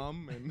Bug my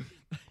Mom, and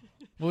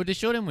Well, they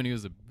showed him when he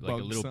was a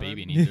Bug little son.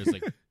 baby, and there's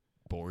like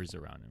boars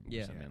around him,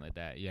 Yeah. or something like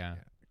that. Yeah.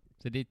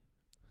 So they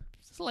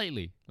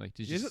slightly, like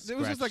to It was just it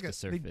was just scratch like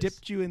the they surface.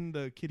 dipped you in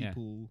the kiddie Yeah.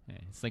 pool. Yeah,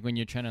 it's like when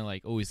you're trying to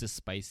like, oh, is this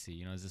spicy?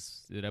 You know,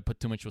 did I put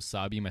too much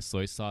wasabi in my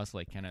soy sauce?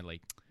 Like, kind of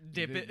like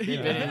Dip it. dip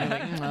it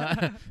in.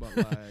 Like, But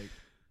like,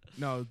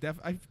 no,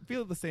 I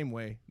feel the same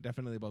way.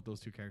 Definitely about those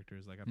two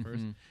characters. Like at first,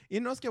 Mhm.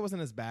 Inosuke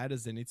wasn't as bad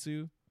as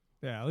Zenitsu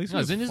Yeah, at least No,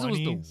 it was Zenitsu was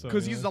funny, the- so,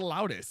 because yeah. he's the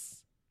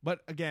loudest.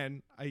 But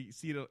again, I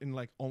see it in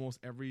like almost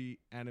every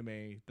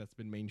anime that's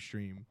been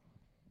mainstream.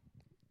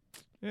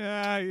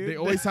 Yeah, They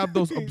always have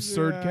those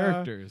absurd Yeah.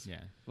 characters.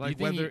 yeah, Like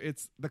Do you think whether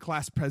it's the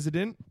class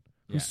president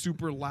who's Yeah.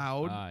 super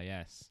loud, Ah,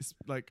 yes. it's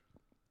like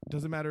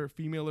doesn't matter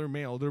female or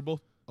male, they're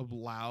both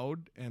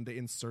loud and they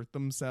insert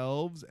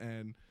themselves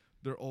and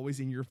they're always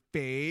in your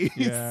face.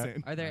 Yeah.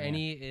 and- Are there Yeah.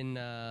 any in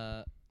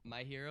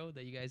My Hero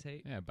that you guys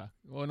hate? Yeah,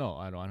 well, no,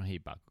 I don't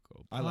hate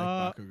Bakugo. I like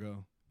Uh,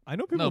 Bakugo. I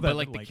know people No, but that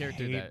like the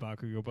character hate that-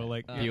 Bakugo, but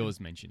like Leo was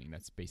mentioning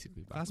that's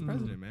basically Class Bakugo.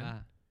 president, man.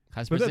 Ah.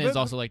 Class But president is that-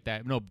 also like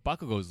that. No,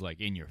 Bakugo's like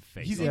in your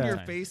face. He's all in the your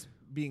time. face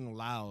being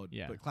loud.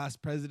 Yeah. But class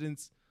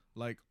president's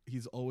like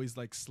he's always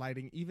like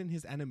sliding. Even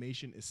his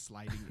animation is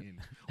sliding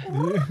in.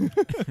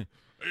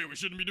 Hey, we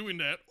shouldn't be doing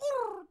that.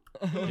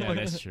 Yeah,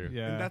 that's true.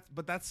 yeah. And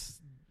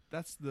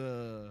that's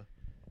the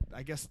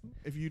I guess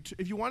if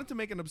you wanted to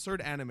make an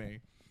absurd anime,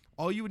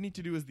 all you would need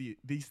to do is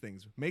these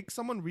things. Make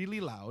someone really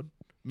loud,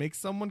 make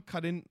someone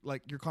cut in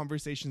like your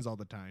conversations all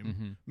the time,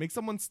 Mhm. make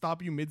someone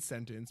stop you mid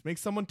sentence, make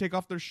someone take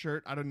off their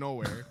shirt out of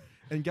nowhere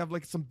and you have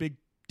like some big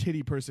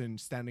titty person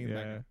standing in the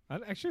Yeah,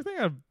 background. I actually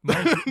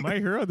think my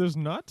hero. There's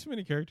not too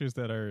many characters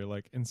that are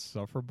like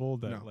insufferable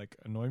that No. like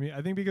annoy me.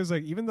 I think because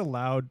like even the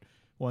loud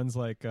ones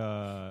like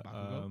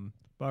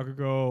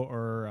Bakugo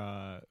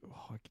or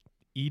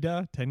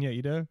Tenya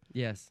Ida,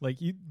 Yes.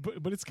 like you,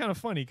 but it's kind of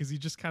funny because he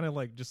just kind of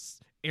like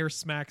just air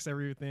smacks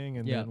everything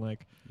and Yeah. then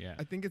like Yeah,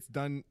 I think it's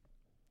done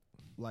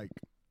like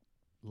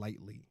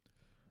lightly.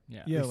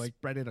 yeah, yeah, They like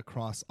spread it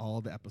across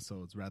all the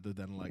episodes rather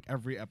than like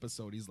every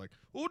episode he's like,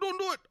 oh, don't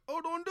do it.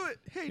 Oh, don't do it.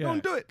 Hey,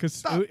 don't do it. Because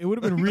Stop. it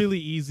would have been really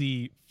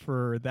easy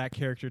for that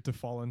character to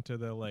fall into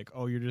the like,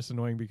 oh, you're just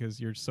annoying because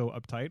you're so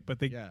uptight. But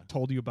they Yeah.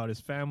 told you about his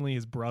family,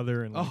 his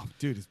brother, and like, Oh,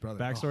 dude, his brother.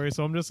 backstory.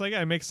 So I'm just like,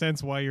 yeah, it makes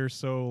sense why you're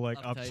so like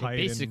Uptight. uptight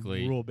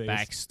basically and rule based.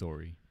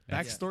 backstory.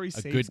 That's Backstory a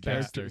saves good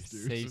characters, backstory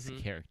dude. saves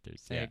Mhm.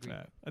 characters. I Yeah, agree.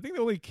 I think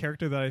the only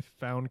character that I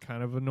found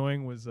kind of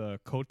annoying was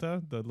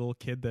Kota, the little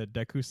kid that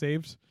Deku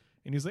saved.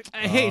 And he's like,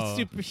 I hate Oh.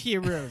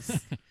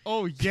 superheroes.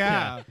 Oh,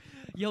 yeah.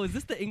 Yo, is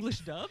this the English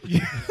dub?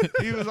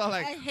 He was all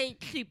like, hate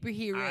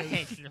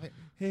superheroes.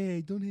 hey,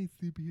 don't hate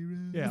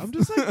superheroes. Yeah, I'm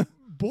just like,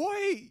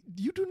 boy,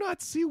 you do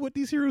not see what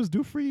these heroes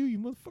do for you, you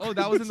motherfucker. Oh,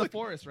 that was in It's the like,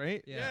 forest,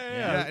 right? Yeah.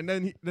 Yeah. And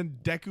then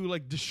Deku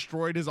like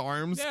destroyed his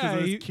arms because Yeah,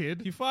 of he, his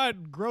kid. he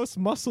fought gross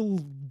muscle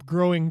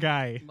growing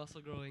guy.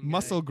 Muscle growing. guy.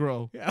 Muscle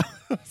grow. Yeah,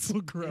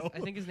 muscle grow. I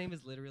think his name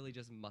is literally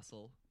just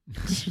Muscle.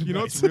 You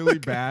know what's really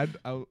bad?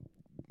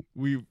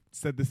 We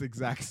said this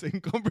exact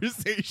same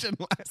conversation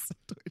last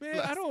Man,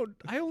 last-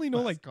 I only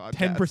know like last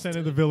 10%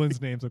 of the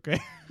villains' names, okay?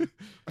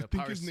 I think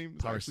Power his s- name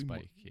is Power actually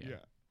Spike, yeah.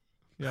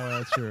 Yeah, well,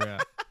 that's true, yeah.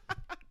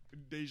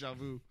 Deja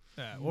vu.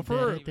 Yeah, well, I for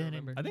don't even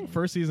remember. I think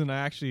first season, I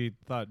actually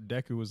thought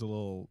Deku was a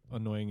little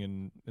annoying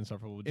and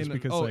insufferable just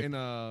because, like, in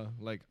a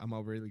like I'm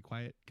a really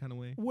quiet kind of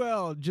way.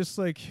 well, just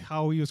like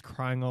how he was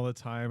crying all the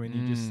time, and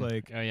he just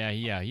like, oh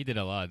yeah, he did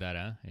a lot of that,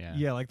 huh? Yeah,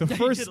 yeah, like the Yeah,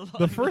 he first did a lot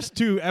the of first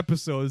 2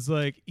 episodes,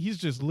 like he's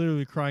just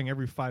literally crying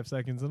every 5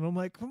 seconds, and I'm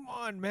like, come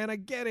on, man, I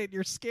get it,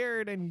 you're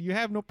scared and you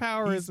have no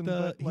powers, and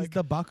but, like,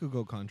 the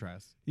Bakugo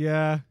contrast.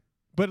 yeah.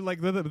 But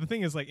like the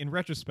thing is, like in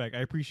retrospect, I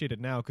appreciate it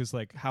now because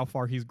like how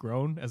far he's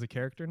grown as a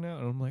character now,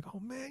 and I'm like, oh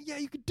man, yeah,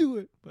 you could do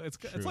it. But it's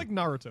True. like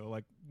Naruto,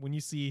 like when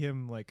you see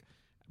him like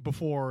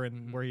before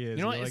and where he is,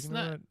 You know what? you're It's like,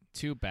 not what?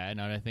 too bad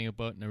now that I think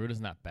about it. Naruto's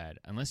not bad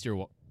unless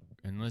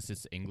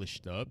it's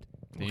English dubbed.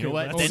 Then you Okay, know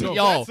what? that's- Then, so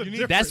yo, that's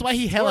a that's why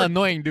he different hella story.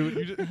 annoying,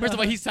 dude. First of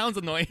all, he sounds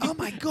annoying. Oh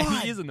my And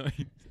God. he is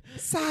annoying.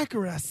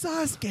 Sakura,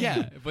 Sasuke.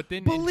 Yeah, but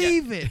then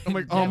Believe it. I'm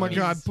like, oh my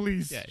God, Japanese-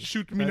 please yeah,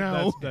 shoot me That-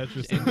 now. That's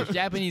just in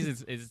Japanese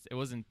is it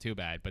wasn't too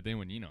bad, but then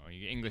when you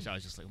English, I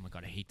was just like, oh my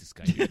God, I hate this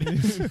guy. Dude.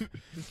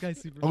 This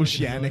guy's super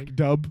Oceanic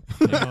dub.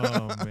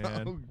 oh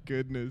man. Oh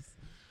goodness.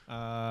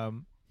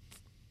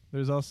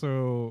 There's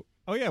also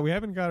yeah, we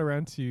haven't got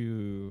around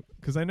to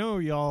because I know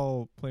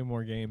y'all play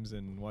more games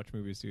and watch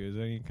movies too. Is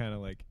there any kind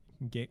of like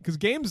game? Because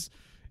games,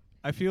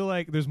 I feel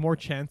like there's more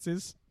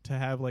chances to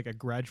have like a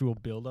gradual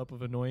buildup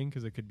of annoying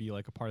because it could be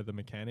like a part of the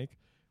mechanic.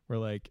 Where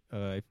like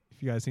if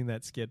you guys seen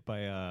that skit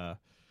by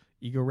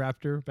Ego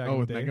Raptor back in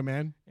With the day, Mega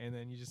Man. and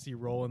then you just see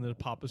roll in the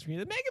pop-up screen,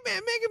 Mega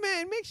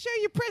Man, make sure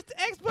you press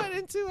the X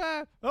button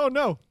to oh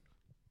no,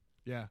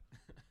 Yeah.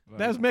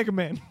 that was Mega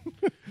Man.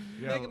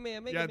 yeah, Mega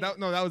Man, yeah, Man. that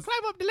was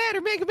Climb up the ladder,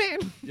 Mega Man.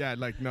 yeah,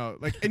 like no,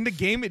 like in the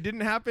game it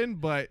didn't happen,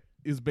 but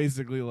it's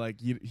basically like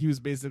he was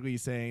basically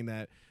saying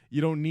that you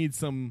don't need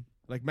some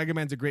like Mega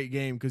Man's a great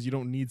game because you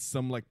don't need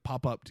some like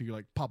pop up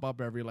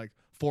every like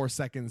 4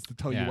 seconds to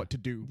tell you Yeah. what to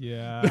do.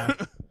 Yeah.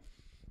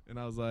 And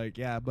I was like,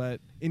 yeah,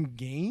 but in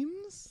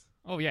games,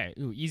 Oh yeah,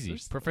 ooh, easy.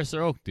 There's-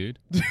 Professor Oak, dude.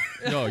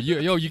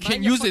 You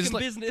can't your use it. It's fucking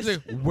like, business.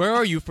 it's like, where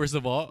are you? First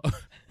of all,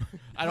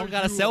 I don't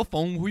got a cell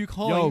phone. Who you Yo,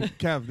 calling?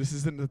 Kev, this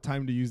isn't the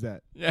time to use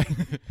that. Yeah,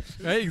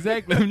 right.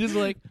 Exactly. I'm just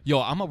like,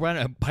 yo, I'm gonna ride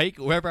a bike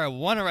wherever I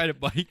want to ride a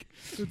bike.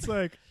 It's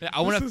like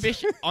I want to this is-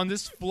 fish on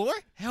this floor.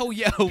 Hell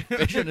yeah, I'll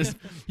fish on this.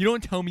 You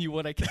don't tell me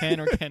what I can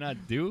or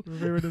cannot do.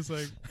 Raymond is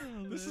like,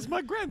 this is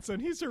my grandson.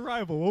 He's your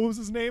rival. What was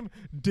his name?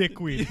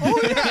 Dickweed. Oh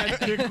yeah,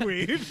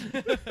 Dickweed.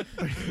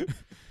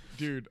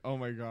 Dude, oh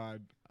my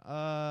god.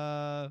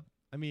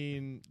 I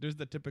mean, there's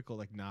the typical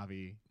like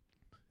Navi.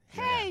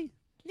 Hey,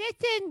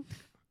 listen.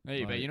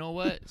 Hey, but Like- you know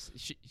what?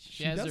 She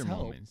has does her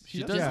help. moments. She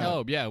She does does help.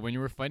 help. Yeah, when you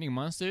were fighting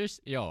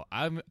monsters, yo,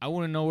 I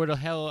wouldn't know where the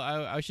hell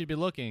I should be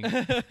looking.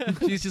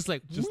 She's just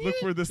like, Just look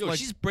for this, Yo, like-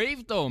 she's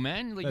brave though,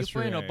 man. Like That's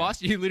you're fighting true, a yeah, boss,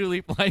 she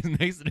literally flies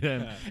next to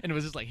them, Yeah. and it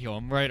was just like, yo,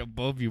 I'm right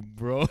above you,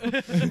 bro.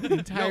 The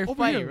entire Over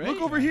fight, here, right?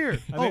 look over here.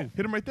 I Oh, think-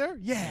 hit him right there.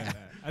 Yeah. Yeah.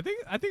 I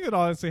think it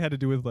honestly had to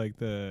do with like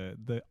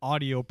the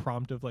audio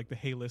prompt of like the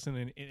hey listen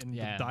and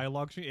Yeah. the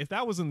dialogue. If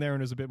that wasn't there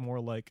and it was a bit more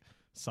like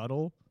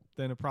subtle,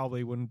 then it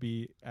probably wouldn't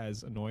be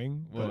as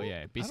annoying. Well, but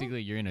yeah.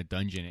 Basically, you're in a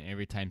dungeon, and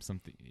every time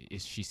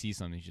she sees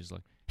something, she's just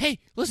like, "Hey,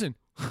 listen."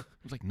 I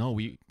was like, "No,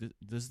 this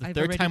is the I've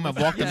third already time I've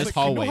listened. walked in Yes. this I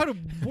know hallway." how to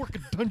work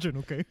a dungeon.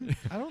 Okay.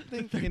 I don't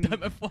think Time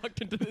in I've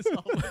walked into this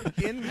hallway.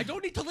 in I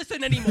don't need to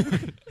listen anymore.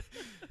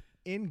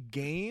 in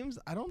games,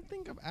 I don't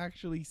think I've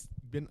actually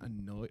been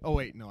annoyed. Oh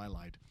wait, no, I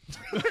lied.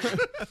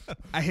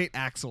 I hate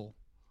Axel.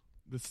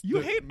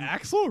 You hate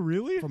Axel,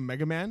 really? from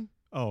Mega Man?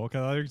 Oh, okay.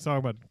 I thought you were talking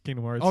about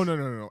Kingdom Hearts. Oh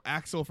no,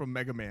 Axel from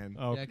Mega Man.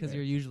 Oh, Yeah, because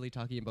you're usually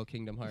talking about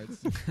Kingdom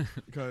Hearts.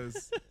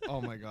 Because oh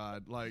my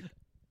god, like,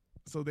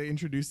 so they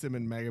introduced him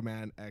in Mega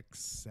Man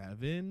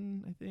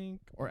X7, I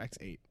think, or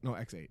X8. No,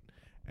 X8,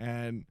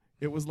 and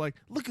it was like,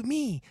 look at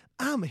me,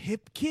 I'm a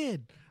hip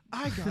kid.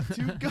 I got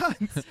 2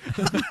 guns.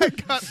 I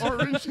got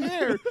orange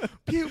hair.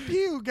 Pew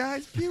pew,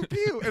 guys, pew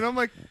pew. And I'm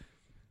like,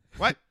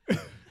 what?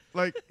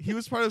 Like, he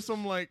was part of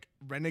some like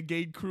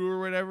renegade crew or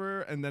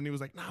whatever, and then he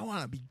was like, "No, I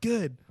want to be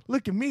good.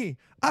 Look at me.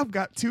 I've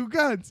got 2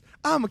 guns.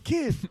 I'm a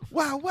kid.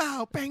 Wow,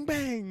 wow, bang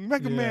bang,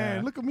 Mega Yeah.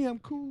 Man. Look at me, I'm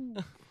cool."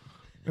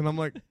 And I'm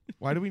like,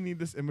 why do we need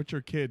this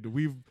immature kid?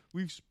 We've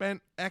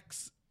spent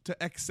X to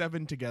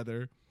X7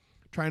 together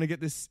trying to get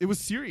this. It was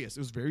serious. It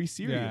was very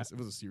serious. Yeah. It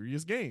was a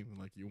serious game.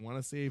 Like, you want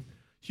to save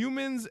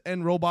humans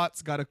and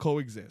robots got to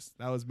coexist.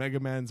 That was Mega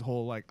Man's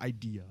whole like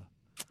idea.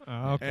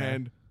 Oh, okay.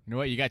 And You know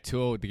what? You got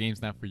too old. The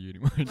game's not for you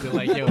anymore. They're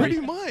like, yo, pretty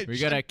much, we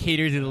gotta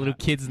cater to the little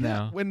kids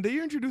now. When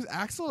they introduced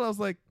Axel, I was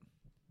like,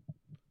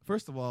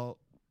 first of all,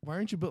 why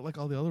aren't you built like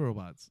all the other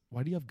robots?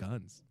 Why do you have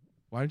guns?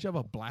 Why don't you have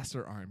a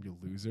blaster arm, you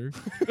loser?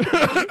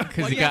 Why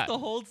Because do you you have got to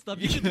hold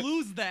stuff? You should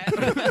lose that.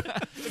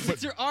 If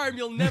it's your arm,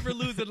 you'll never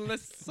lose it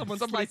unless someone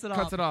Somebody slices it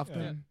cuts off. it off. Yeah.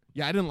 Then.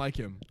 Yeah, I didn't like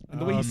him.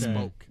 And the way he Okay.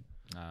 spoke.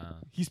 uh,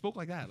 He spoke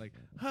like that. Like,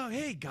 oh,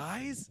 hey,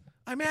 guys,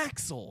 I'm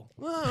Axel.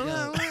 Yeah, you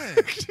know,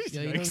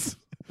 Yikes.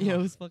 it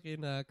was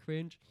fucking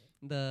cringe.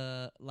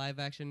 The live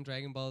action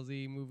Dragon Ball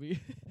Z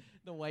movie,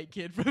 the white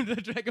kid from the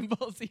Dragon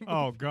Ball Z movie.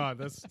 Oh god,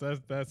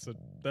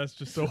 that's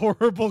just a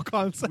horrible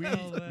concept. we,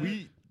 Oh, man.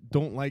 we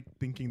don't like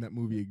thinking that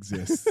movie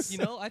exists. You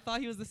know, I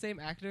thought he was the same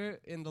actor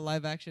in the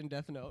live action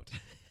Death Note.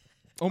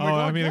 Oh my Oh,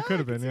 god! I mean, it yeah, could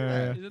have I been, can see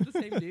yeah, that. Is it the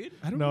same dude?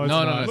 I don't No, know. it's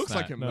no, not. no, It it's looks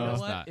like not. him. No. You know though.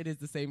 it's what? not. It is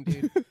the same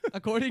dude.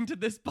 According to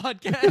this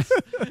podcast,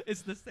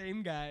 it's the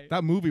same guy.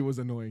 That movie was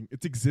annoying.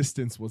 Its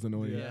existence was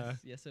annoying. Yeah.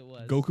 Yes, it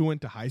was. Goku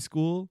went to high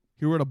school.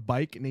 He rode a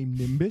bike named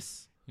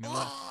Nimbus. you know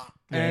what?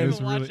 Yeah, I it was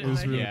didn't watch really, it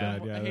was and I really hate Yeah.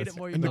 bad. Yeah, I hate that's- it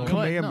more. And the you know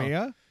what?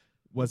 Kamehameha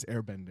was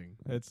airbending.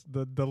 it's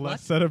the What?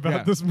 less said about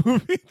Yeah. this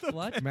movie.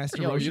 What?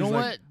 Master Yo, Roshi's you know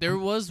like, what? There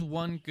was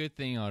one good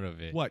thing out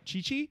of it. What?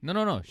 Chi-Chi? No.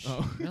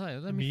 Oh.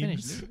 Let me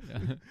Memes?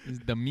 finish. It's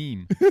the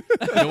meme,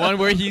 the one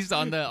where he's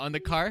on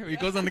the car. He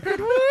goes on the car.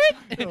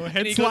 Oh, and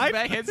head he slide?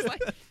 goes back, head slide.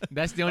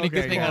 That's the only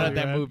Okay, good thing yeah, out of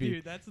that yeah. movie.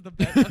 Dude, that's the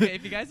best. Okay,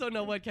 if you guys don't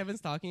know what Kevin's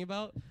talking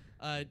about,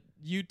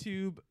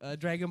 YouTube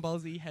Dragon Ball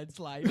Z head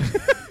slide,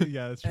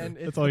 Yeah, that's true. and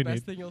it's That's all the you best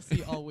need. thing you'll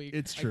see all week.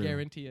 It's I true.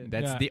 guarantee it.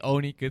 That's Yeah. the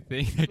only good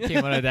thing that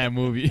came out of that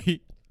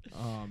movie.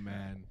 Oh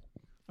man.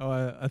 Oh,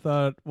 I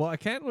thought. Well, I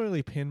can't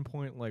really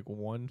pinpoint like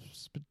one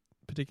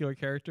particular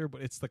character,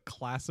 but it's the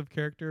class of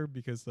character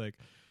because like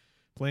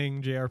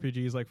playing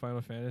JRPGs like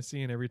Final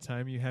Fantasy, and every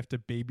time you have to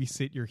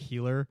babysit your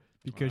healer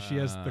because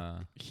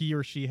he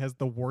or she has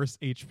the worst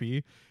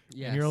HP.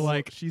 Yes. And you're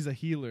like, she's a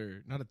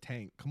healer, not a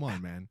tank. Come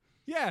on, man.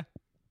 yeah.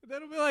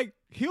 Then it'll be like,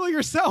 heal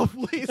yourself,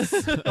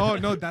 please. Oh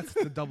no, that's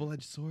the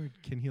double-edged sword.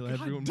 Can heal God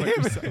everyone damn but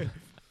it. yourself.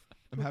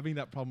 I'm having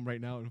that problem right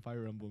now in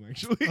Fire Emblem,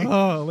 actually.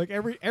 Oh, like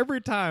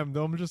every time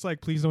though, I'm just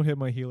like, please don't hit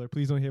my healer.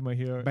 Please don't hit my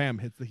healer. Bam,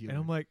 hits the healer. And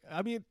I'm like,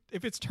 I mean,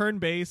 if it's turn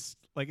based,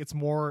 like it's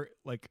more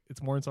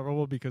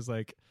insufferable because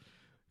like,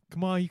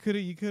 come on, you could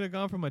have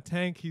gone from a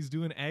tank. He's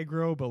doing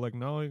aggro, but like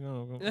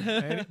no,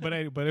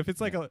 but if it's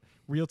like a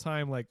real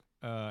time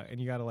and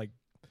you gotta like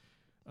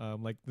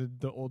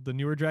the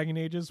newer Dragon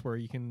Ages where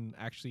you can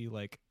actually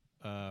like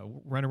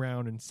run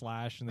around and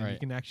slash, and then you Right.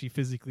 can actually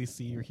physically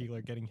see your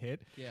healer getting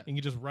hit, Yeah. and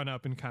you just run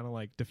up and kind of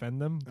like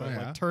defend them. But Oh,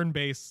 yeah? like turn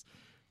base,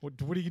 what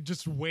do you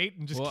just wait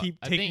and just Well, keep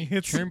I taking think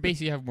hits? turn based,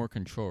 you have more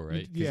control,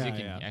 right? 'Cause Yeah, you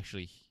can yeah.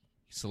 actually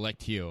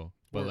select heal,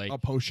 but or like a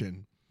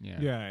potion. Yeah.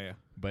 Yeah.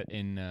 But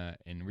in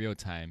real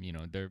time, you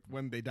know,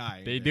 when they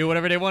die. they do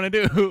whatever they want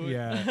to do.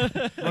 Yeah.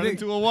 Run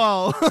into a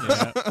wall.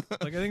 Yeah.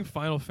 Like I think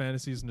Final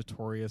Fantasy is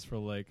notorious for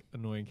like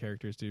annoying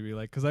characters to be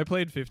like, because I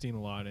played 15 a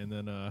lot, and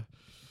then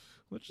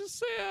let's just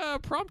say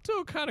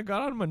Prompto kind of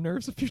got on my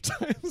nerves a few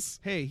times.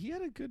 Hey, he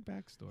had a good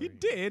backstory. He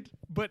did,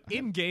 but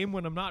in game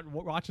when I'm not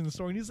watching the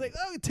story, and he's like,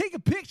 "Oh, take a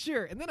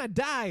picture," and then I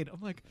died.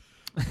 I'm like,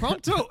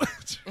 Prompto,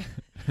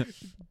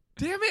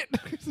 damn it!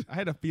 I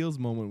had a feels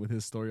moment with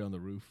his story on the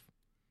roof.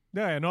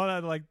 Yeah, and all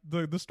that. Like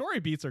the story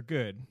beats are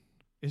good.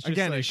 It's just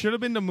Again, like, it should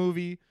have been the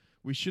movie.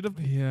 We should have.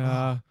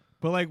 yeah.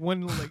 But like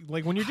when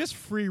when you're just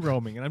free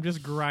roaming and I'm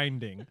just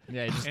grinding,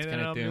 Yeah, just and kind then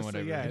of I'm doing just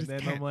whatever. yeah, and just then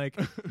can't. I'm like,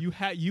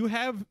 you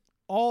have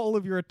all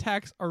of your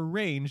attacks are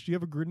ranged. You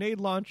have a grenade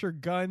launcher,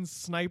 guns,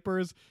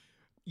 snipers,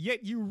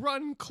 yet you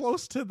run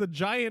close to the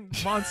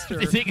giant monster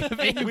and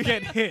you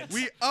get hit.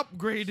 We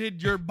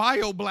upgraded your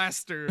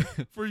bioblaster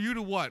for you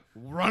to what?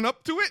 Run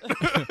up to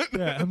it?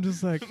 Yeah, I'm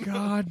just like,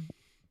 God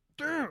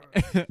damn.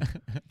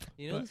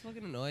 You know what's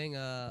fucking annoying?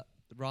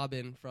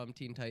 Robin from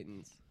Teen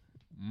Titans.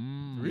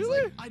 Mm. He's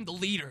like, I'm the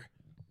leader.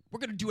 We're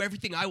gonna do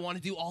everything I want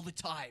to do all the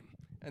time.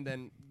 And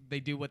then they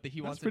do what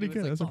he wants That's pretty to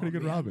do. good. It's That's a like, pretty "Oh,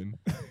 good man, Robin.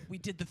 We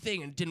did the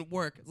thing and it didn't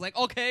work. It's like,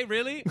 okay,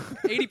 really?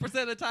 80%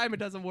 of the time it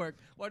doesn't work.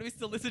 Why do we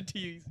still listen to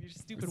you? You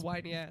stupid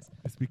whiny ass.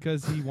 It's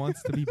because he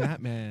wants to be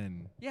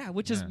Batman. Yeah,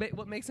 which is Yeah.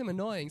 what makes him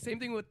annoying. Same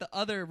thing with the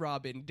other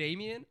Robin,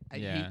 Damien. I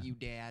Yeah. hate you,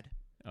 Dad.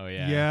 Oh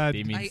yeah. Yeah,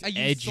 Damien's I use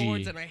edgy.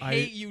 swords and I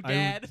hate you,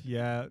 Dad.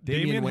 Yeah,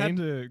 Damian Damien had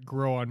Wayne? to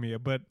grow on me,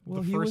 but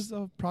Well, the he first was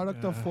a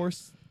product of Yeah.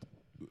 Force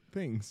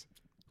things.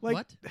 like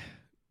What?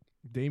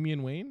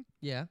 Damian Wayne.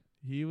 Yeah.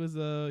 He's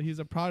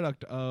a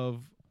product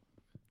of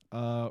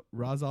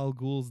Ra's al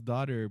Ghul's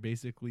daughter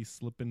basically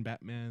slipping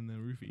Batman the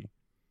roofie.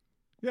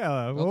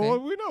 yeah. Well,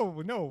 Okay.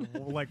 we know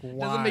like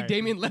why Doesn't make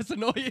Damien less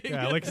annoying.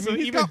 Yeah, like I so mean,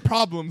 he's even got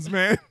problems,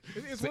 man.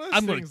 it's one of those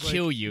I'm gonna things, like,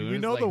 kill you. We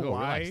It's know like, the oh,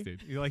 why. relax,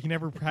 dude. Like he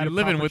never had You're a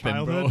living proper with him,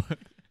 childhood, bro.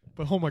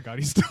 But oh my god,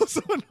 he's still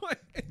so annoying.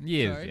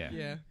 He is. Sorry, Yeah.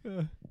 yeah.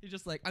 Yeah. He's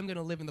just like, I'm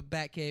gonna live in the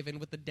Batcave and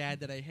with the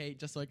dad that I hate,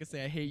 just so I can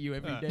say I hate you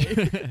every Uh.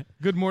 day.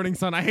 Good morning,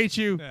 son. I hate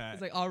you. Yeah.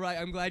 It's like, all right,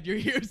 I'm glad you're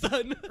here,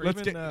 son. Or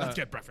Let's even,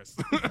 get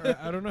breakfast. or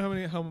I don't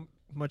know how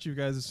much you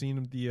guys have seen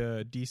of the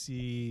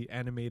DC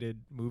animated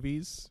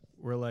movies,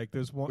 where like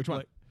there's one Which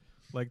one?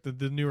 like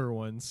the newer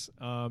ones,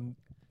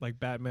 like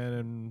Batman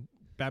and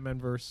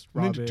Batman vs.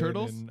 Ninja Robin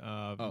Turtles? and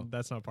Oh.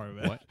 that's not part of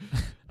it. What?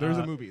 There's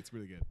Uh, a movie. It's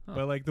really good.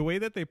 But like the way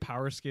that they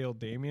power scale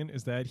Damien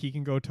is that he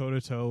can go toe to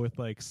toe with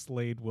like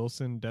Slade,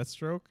 Wilson,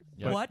 Deathstroke.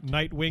 Yeah. But What?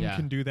 Nightwing Yeah.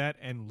 can do that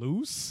and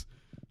lose.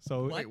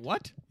 So What? Wait,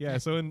 what? yeah,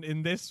 so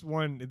in this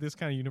kind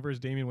of universe,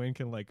 Damian Wayne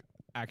can like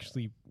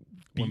actually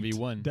beat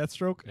 1v1.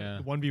 Deathstroke.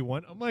 Yeah.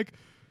 1v1. I'm like,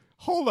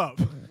 hold up.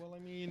 Well, I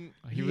mean,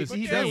 He was- But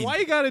he yeah, does- why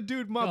you gotta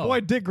do my No. boy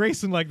Dick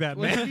Grayson like that,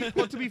 man?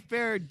 well, to be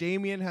fair,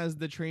 Damien has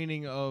the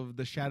training of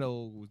the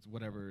Shadow,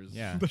 whatever.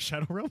 Yeah. The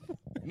Shadow Realm.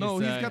 No,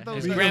 His, he's got those.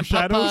 his League of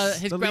grandpapa, Shadows?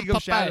 his The League of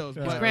grandpapa, Shadows,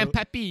 his but-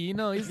 grandpappy, you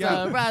know, he's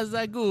Yeah. Ra's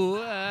al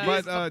Ghul. But,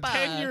 his papa,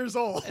 10 years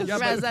old. his Yeah,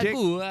 but Ra's al Dick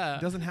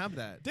Ghul, doesn't have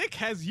that. Dick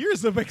has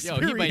years of Yo,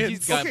 experience.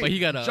 he's got, Okay, but he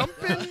got a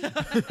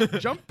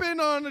Jumping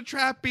on a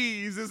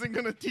trapeze isn't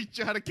gonna teach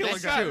you how to kill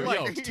That's a guy. true,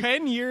 Like, yo.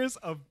 10 years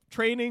of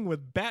training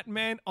with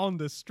Batman on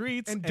the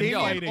streets and and Damien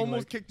fighting. almost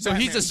like, kicked. So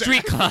he's a Batman's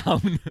street ass.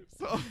 clown.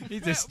 So,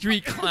 He's a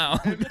street clown.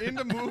 and in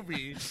the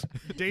movie,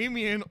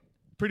 Damien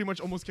pretty much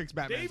almost kicks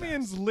Batman.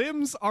 Damien's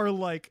limbs are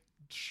like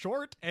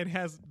short and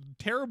has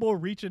terrible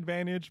reach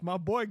advantage. My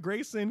boy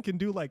Grayson can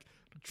do like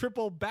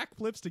triple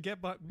backflips to get,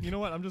 but you know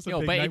what? I'm just a Yo,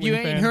 big but if Nightwing you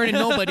ain't fan. hurting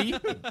nobody,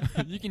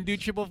 you can do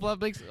triple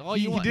flips all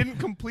He you want. didn't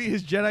complete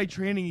his Jedi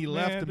training. He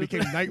left Man, and that's-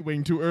 became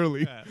Nightwing too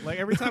early. Yeah, like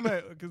every time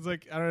because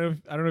like I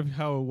don't know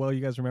how well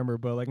you guys remember,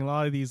 but like in a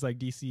lot of these like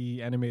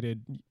DC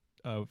animated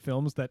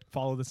films that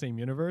follow the same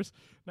universe,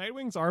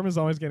 Nightwing's arm is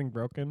always getting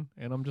broken,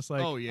 and I'm just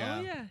like, Oh yeah.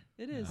 Oh yeah,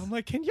 it is. I'm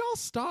like, can y'all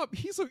stop?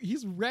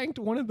 He's ranked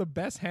one of the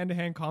best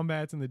hand-to-hand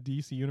combats in the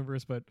DC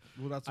universe, but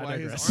Well, that's I why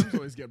his digress. arms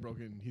always get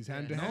broken. He's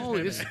hand to hand. No,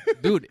 it's,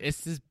 dude,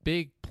 it's this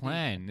big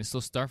plan. It's so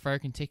Starfire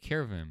can take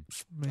care of him.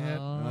 man,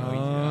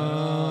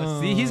 Oh,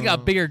 see, he's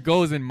got bigger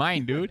goals in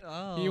mind, dude.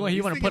 Oh, He he's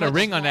want to thinking put a about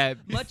ring the on that.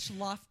 much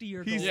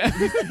loftier He's, goals.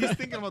 he's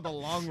thinking about the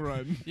long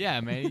run. Yeah,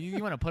 man, you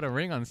want to put a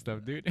ring on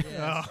stuff, dude.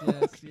 Yes,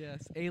 Oh.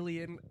 yes.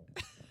 Alien.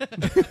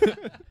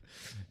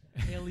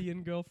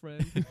 Alien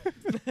girlfriend.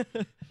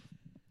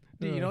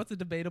 Dude, you know what's a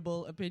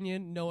debatable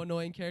opinion? No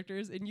annoying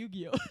characters in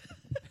Yu-Gi-Oh.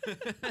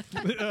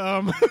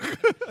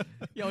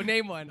 Yo,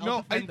 name one. I'll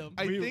No, defend them.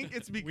 I Weevil. think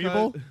it's because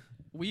Weevil?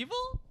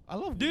 Weevil? I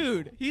love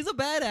Dude, he's a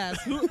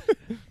badass. Who?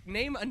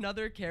 Name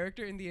another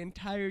character in the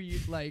entire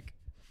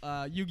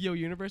Yu-Gi-Oh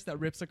universe that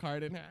rips a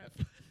card in half.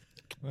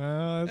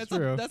 that's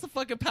true. That's a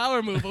fucking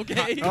power move,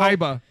 okay?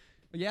 Kaiba.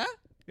 Yeah.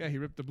 Yeah, he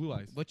ripped the blue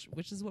eyes. Which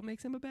is what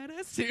makes him a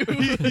badass too.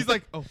 He's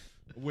like, oh,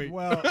 wait.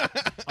 Well,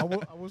 I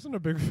wasn't a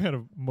big fan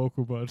of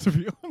Mokuba, to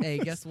be honest. Hey,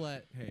 guess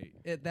what? hey,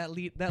 That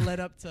led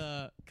up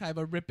to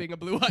Kaiba ripping a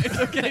blue eyes.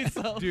 Okay,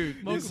 so Dude,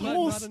 His Mokuba's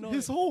whole, not annoying.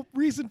 his whole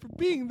reason for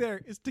being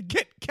there is to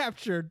get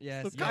captured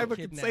Yes, so yeah, Kaiba can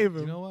kidnapped. save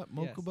him. you know what?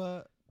 Yes.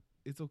 Mokuba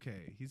it's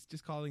okay. He's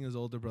just calling his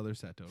older brother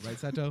Seto, right,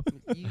 Seto?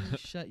 You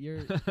shut your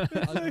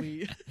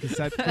ugly.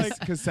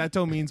 Because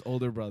Seto means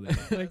older brother.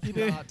 Like he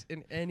did. Not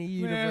in any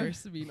Man.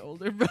 universe being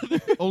older brother.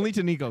 Only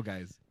to Nico,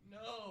 guys.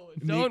 No,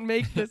 don't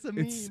make this a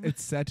meme.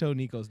 It's Seto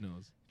Nico's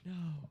nose. No,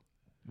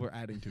 We're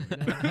adding to it.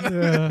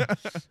 Yeah.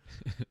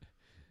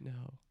 no.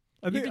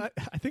 I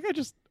think I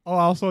just. Oh,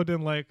 I also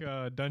didn't like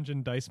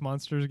Dungeon Dice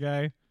Monsters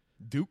guy.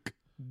 Duke.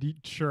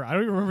 Sure, I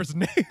don't even remember his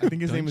name. I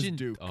think his name is Dungeon-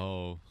 Duke.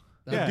 Oh,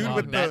 Yeah. Dude Wow,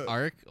 with that the-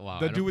 arc. Wow,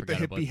 The I dude with the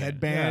forgot about hippie that.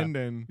 headband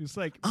and He's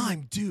like,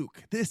 I'm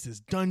Duke. This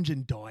is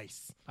Dungeon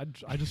Dice.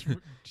 I just,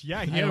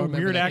 yeah, he I had a don't remember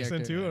weird that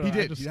accent character. too. and He I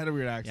did. just- He had a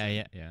weird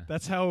accent. Yeah.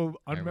 that's how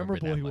I remember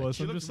unmemorable that he much. was.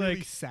 He I'm looked just really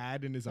like,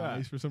 sad in his Yeah.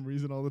 eyes for some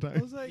reason all the I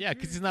time. was like, Yeah,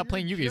 because you're- he's not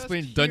playing you're Yu-Gi-Oh. He's just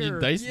playing Dungeon here.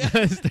 Dice.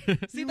 Yeah.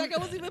 See, that guy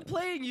wasn't even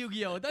playing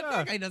Yu-Gi-Oh. That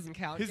Yeah. guy doesn't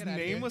count. His Get outta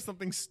name here. was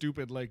something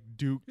stupid like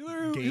Duke. He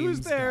was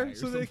Games there guy or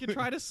so they could something.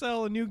 try to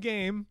sell a new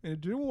game, and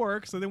it didn't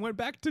work. So they went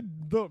back to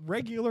the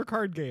regular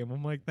card game.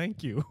 I'm like,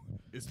 thank you.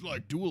 It's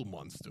like Duel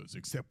Monsters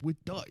except with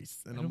dice.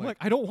 And And I'm I'm like, like,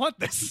 I don't want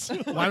this.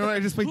 why don't I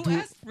just play Who Duel?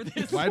 asked for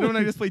this? Why don't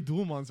I just play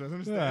Duel Monsters? I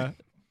don't Yeah. understand.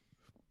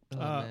 Oh,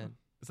 man.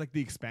 It's like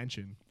the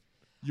expansion.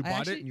 You I bought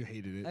actually- it and you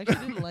hated it. I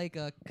actually didn't like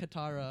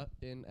Katara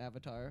in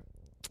Avatar.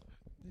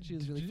 She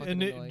was really fucking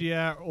and annoying.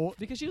 yeah,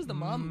 Because she was the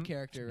mom Mm,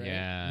 character, right?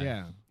 Yeah.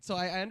 yeah. So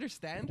I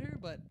understand her,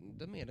 but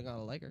doesn't mean I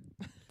gotta like her.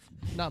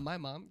 Not my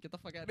mom. Get the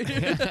fuck out of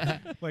here.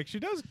 like she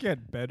does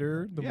get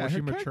better the yeah, more her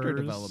she character matures.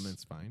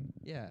 development's fine.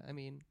 Yeah, I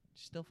mean,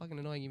 she's still fucking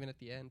annoying even at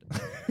the end.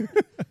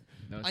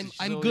 No, I'm she's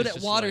good always at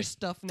just water like-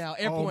 stuff now.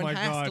 Everyone my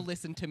has to God.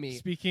 listen to me.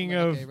 Speaking I'm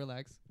like, of okay,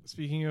 relax.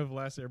 speaking of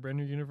Last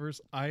Airbender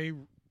universe, I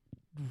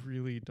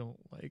really don't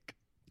like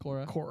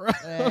Korra. Korra.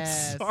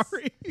 Yes. I'm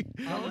sorry.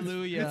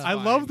 Hallelujah. I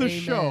love the Amen.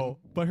 show,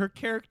 but her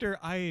character,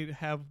 I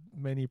have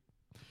many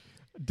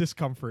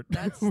discomfort.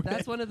 That's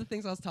one of the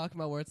things I was talking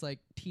about, where it's like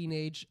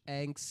teenage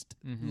angst,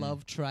 Mhm.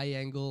 love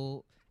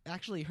triangle.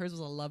 Actually, hers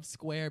was a love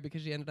square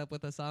because she ended up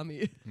with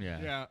Asami. Yeah.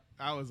 Yeah,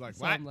 I was like,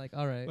 So what? I'm like,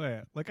 all right.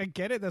 Yeah, like I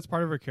get it. That's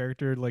part of her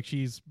character. Like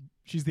she's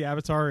the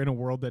avatar in a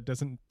world that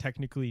doesn't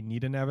technically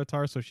need an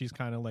avatar, so she's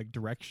kind of like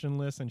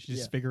directionless and she's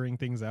Yeah. figuring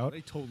things out. They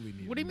totally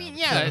need. What do you an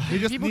mean? avatar. Yeah, They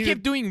just people needed-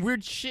 kept doing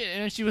weird shit,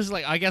 and she was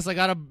like, "I guess I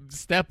gotta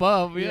step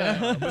up."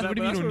 Yeah, But what do you that's mean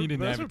you don't what- need an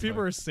That's what avatar?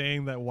 people are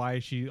saying, that why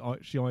she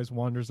always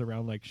wanders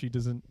around like she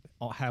doesn't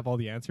have all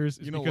the answers.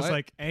 Is You know because what?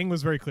 like Aang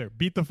was very clear: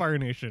 beat the Fire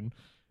Nation.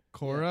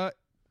 Korra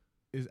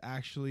is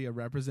actually a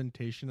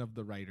representation of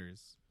the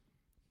writers.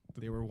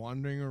 They were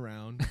wandering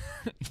around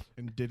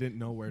and didn't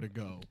know where to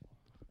go,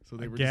 so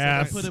they were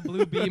Gas. just Put a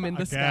blue beam in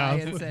the I sky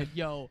guess. and said,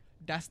 "Yo,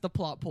 that's the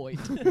plot point.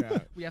 Yeah.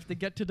 We have to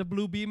get to the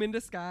blue beam in the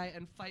sky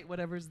and fight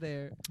whatever's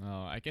there."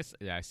 Oh, I guess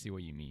I see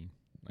what you mean.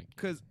 Like,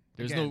 Because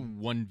there's no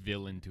one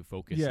villain to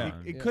focus Yeah.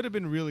 on. it Yeah. could have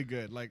been really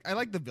good. Like I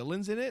like the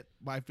villains in it,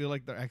 but I feel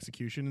like the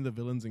execution and the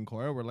villains in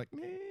Korra were like,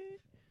 meh.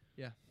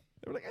 Yeah.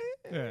 They were like,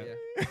 Yeah.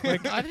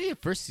 like I think the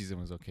first season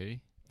was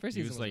okay. First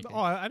He season was was like-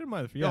 Oh, I didn't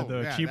mind. Yeah, Oh,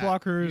 the yeah, chi that-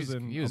 blockers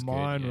and He was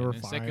Amon good, yeah. were And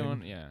the fine. second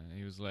one, yeah,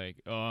 he was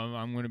like, "Oh,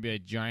 I'm gonna be a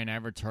giant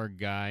avatar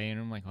guy," and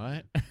I'm like,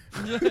 "What?"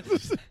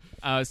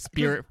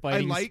 Spirit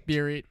fighting liked-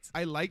 spirits.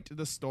 I liked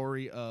the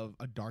story of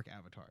a dark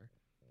avatar.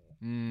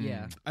 Mm.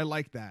 Yeah. I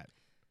like that,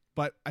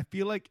 but I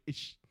feel like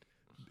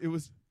it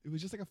was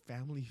just like a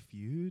family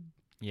feud.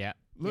 Yeah.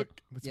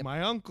 Look, it's Yep.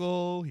 my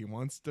uncle. He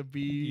wants to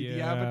be the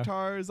Yeah.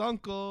 Avatar's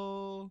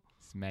uncle.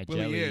 It's Mad Well,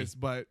 Jelly. he is,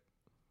 but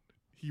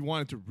he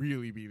wanted to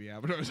really be the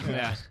Avatar's uncle.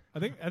 Yeah. I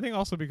think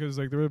also because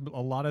like there were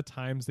a lot of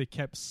times they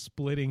kept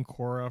splitting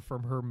Korra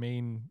from her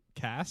main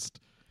cast.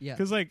 Yeah.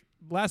 Because like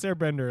Last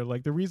Airbender,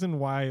 like the reason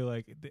why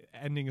like the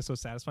ending is so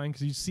satisfying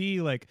because you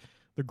see like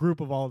the group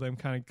of all of them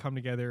kind of come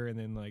together and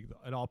then like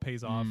it all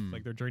pays off, Mm.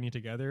 like their journey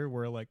together.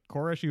 Where like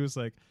Korra, she was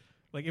like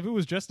if it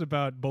was just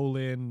about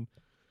Bolin,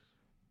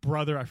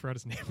 brother, I forgot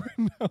his name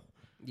right now,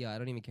 Yeah, I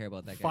don't even care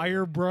about that guy.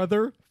 Fire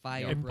brother.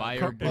 Fire. And bro. Fire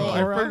Car- Bro. Oh,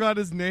 Korra? I forgot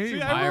his name.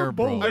 See, I Fire remember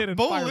Bro. Bolin and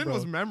Fire Bolin Bro.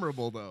 was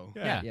memorable though.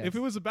 Yeah, Yes. if it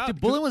was about The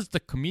bullet was the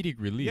comedic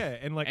relief. yeah,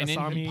 and like And then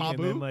Asami, and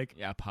Pabu? then like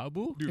Yeah,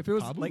 Pabu. Dude, if it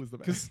was Pabu like was the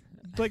best.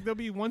 because like there'll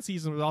be one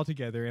season with all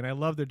together, and I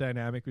love their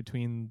dynamic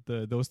between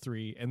those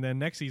three, and then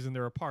next season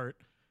they're apart,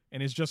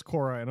 and it's just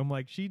Korra, and I'm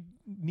like, she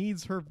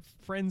needs her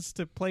friends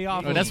to play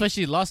off. Oh, of. that's why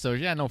she lost though.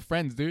 She had no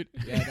friends, dude.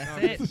 Yeah,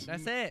 that's it.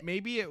 That's it.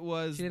 Maybe it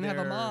was She didn't have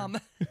a their- mom.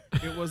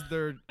 It was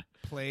their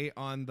play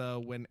on the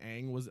when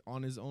Aang was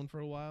on his own for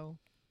a while.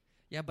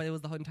 Yeah, but it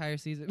was the whole entire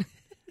season.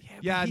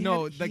 but Yeah, he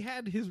no, had,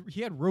 like-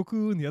 he had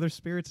Roku and the other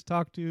spirits to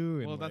talk to.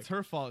 And Well, that's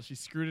her fault. She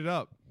screwed it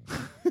up.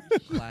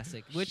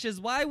 Classic. Which is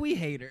why we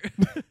hate her.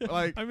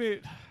 Like, I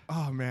mean,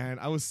 oh man,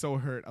 I was so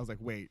hurt. I was like,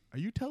 wait, are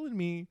you telling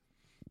me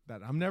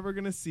that I'm never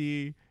gonna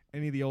see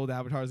any of the old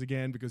avatars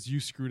again because you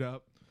screwed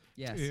up?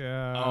 Yes.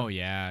 yeah. Oh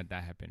yeah,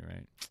 that happened,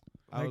 right?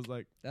 I Like- was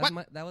like,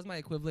 That was my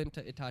equivalent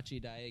to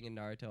Itachi dying in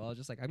Naruto. I was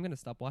just like, I'm gonna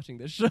stop watching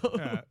this show.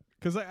 Yeah,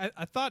 Because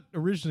I thought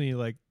originally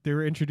like they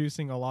were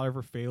introducing a lot of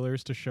her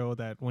failures to show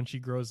that when she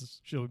grows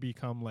she'll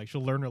become like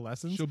she'll learn her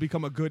lessons. She'll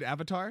become a good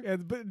avatar. Yeah,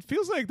 but it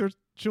feels like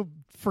she'll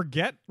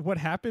forget what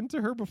happened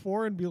to her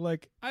before and be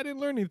like, I didn't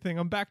learn anything.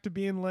 I'm back to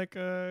being like,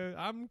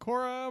 I'm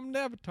Korra, I'm an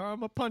avatar,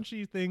 I'm a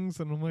punchy things,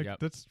 and I'm like, Yep.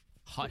 that's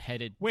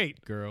Hot-headed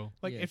wait. girl.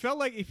 Like it Yes. felt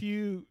like if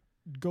you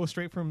go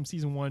straight from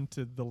season 1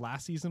 to the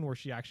last season where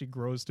she actually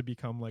grows to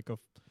become like a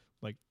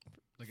Like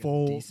a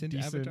full decent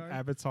avatar,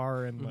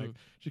 avatar? and like Mhm.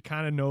 she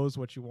kind of knows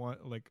what you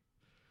want. Like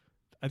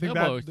I think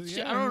No, that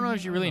but I don't know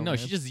if she really knows.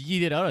 She man. just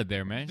yeeted out of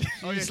there, man. She's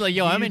Oh, yeah, just she like,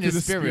 yo, I'm yeeted in to the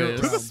the spirit. spirit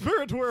to the realm.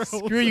 spirit world.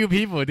 Screw you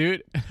people,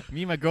 dude.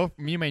 me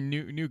and my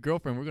new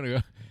girlfriend, we're gonna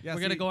go Yeah,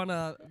 We're gonna go on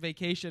a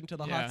vacation to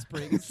the Yeah. hot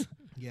springs.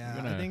 Yeah,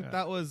 We're gonna- I think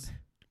that was.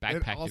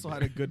 backpack. It also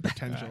had a good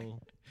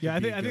potential. Yeah, I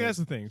to be think good. that's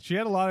the thing. She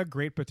had a lot of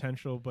great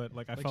potential, but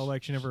like I Like, felt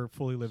like she never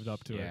fully lived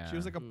up to Yeah. it. She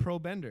was like a Mm. pro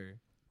bender.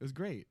 It was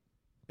great.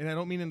 And I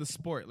don't mean in the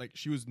sport. Like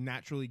she was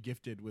naturally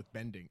gifted with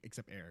bending,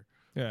 except air.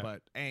 Yeah.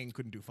 But Aang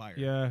couldn't do fire.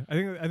 Yeah, I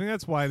think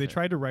that's why they Fair.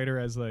 tried to write her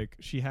as like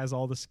she has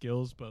all the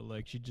skills, but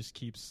like she just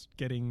keeps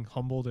getting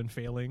humbled and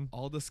failing.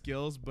 All the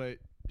skills, but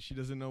she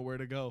doesn't know where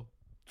to go.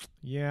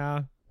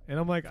 Yeah, and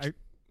I'm like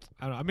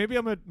I don't know. Maybe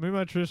I'm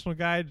a traditional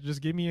guy.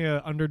 Just give me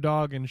a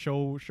underdog and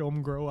show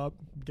him grow up,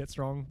 get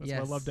strong. That's why I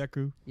Yes. love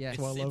Deku. Yes. That's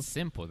what I It's love.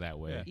 simple that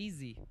way. Yeah.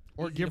 Easy.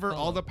 Or Easy give to her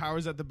all follow. the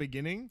powers at the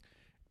beginning,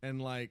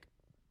 and like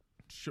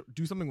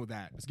do something with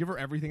that. Just give her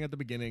everything at the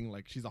beginning.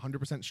 Like she's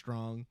 100%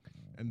 strong,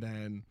 and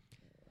then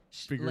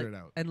figure like, it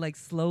out. and like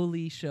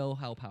slowly show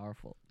how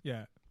powerful.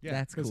 Yeah, Yeah,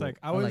 That's cool. because like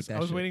I like was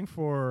that shit. waiting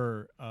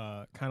for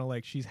kind of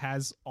like she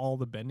has all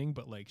the bending,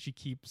 but like she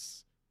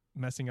keeps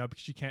messing up.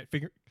 She can't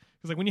figure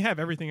because like when you have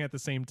everything at the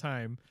same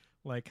time,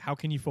 like how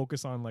can you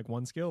focus on like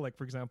one skill? Like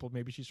for example,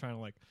 maybe she's trying to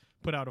like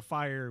put out a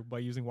fire by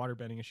using water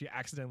bending, and she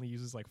accidentally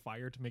uses like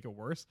fire to make it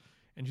worse.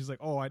 And she's like,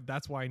 "Oh,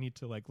 that's why I need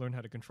to like learn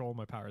how to control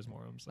my powers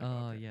more." I'm just like,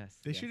 Oh okay. yes.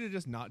 They yes. should have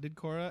just not did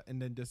Korra and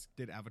then just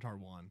did Avatar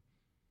 1.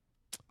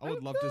 I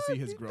would love to see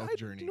his growth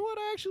journey. You know what?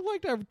 I actually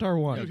liked Avatar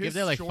 1. Yo, Dude, give his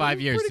that like story 5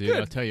 was years, pretty dude. good.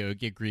 I'll tell you, it'll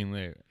get green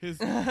lit. His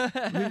Well,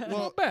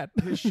 not bad.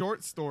 his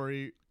short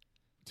story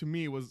to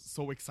me was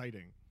so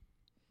exciting.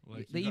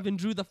 Like They you got- even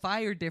drew the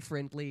fire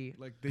differently.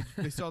 like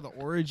they saw the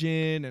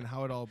origin and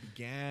how it all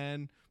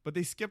began, but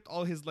they skipped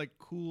all his like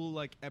cool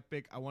like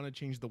epic I want to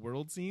change the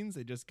world scenes.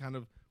 They just kind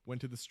of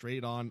went to the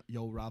straight on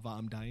yo Rava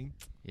I'm dying.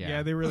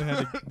 Yeah, they really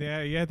had to.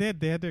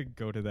 They had to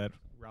go to that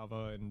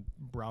Rava and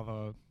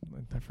Brava.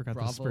 I forgot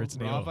Bravo. the spirit's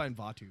name. Rava and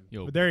Vatu.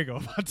 Yo, But there you go.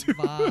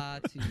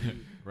 Vatu.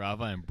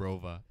 Rava and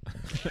Brova.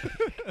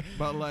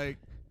 But like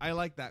I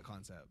like that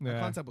concept. That Yeah.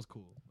 concept was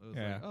cool. It was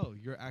Yeah. like, oh,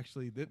 you're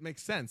actually that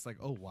makes sense. Like,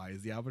 oh, why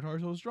is the Avatar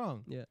so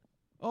strong? Yeah.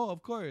 Oh,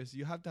 of course.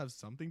 You have to have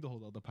something to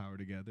hold all the power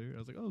together. I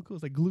was like, oh, cool.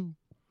 It's like glue.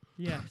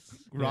 Yes.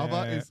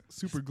 Rava Yeah. is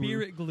super glue.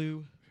 Spirit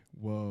glue.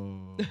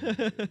 Whoa.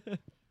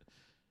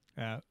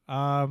 Yeah.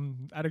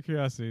 Out of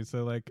curiosity,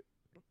 so like,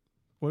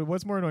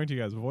 what's more annoying to you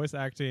guys, voice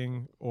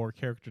acting or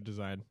character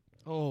design?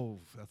 Oh,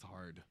 that's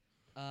hard.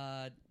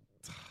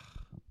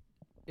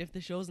 If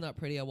the show's not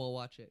pretty, I won't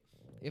watch it.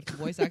 If the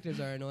voice actors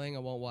are annoying, I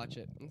won't watch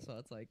it. And so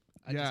it's like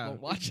I just Yeah.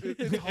 won't watch it.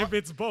 It's hard. If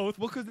it's both,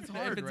 Well, because it's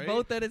hard, if it's right?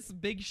 both, then it's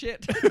big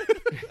shit.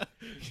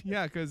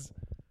 Yeah, because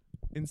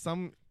in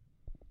some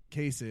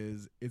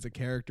cases, it's a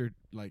character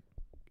like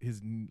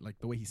like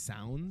the way he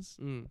sounds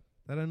Mm.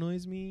 that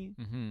annoys me.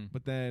 Mm-hmm.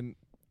 But then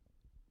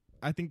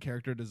I think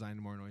character design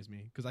more annoys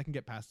me because I can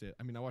get past it.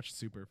 I mean, I watched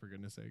Super for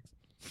goodness sakes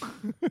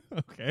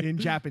okay. in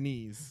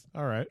Japanese,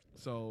 All right.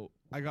 so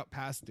I got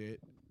past it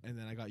and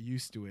then I got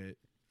used to it.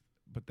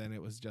 But then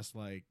it was just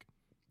like,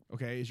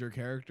 okay, is your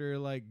character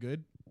like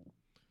good?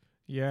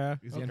 Yeah.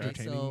 Is he okay.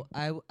 entertaining? So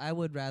I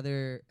would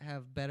rather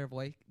have better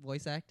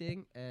voice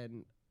acting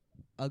and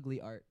ugly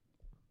art.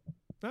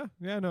 Ah,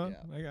 yeah. No,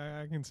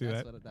 Yeah. I can see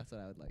That's that. what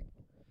I would like.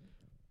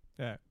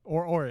 Yeah.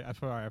 Or I'm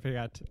sorry, I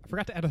forgot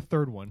to add a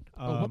third one.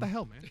 Oh, what the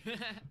hell, man?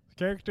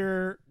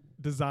 Character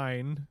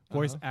design,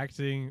 voice Uh-huh.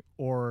 acting,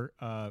 or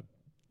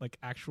like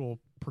actual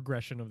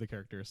progression of the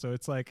character. So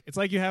it's like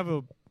you have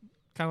a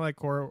kind of like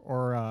Korra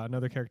or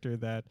another character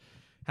that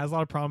has a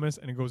lot of promise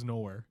and it goes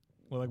nowhere.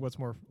 Well, like what's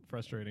more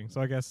frustrating?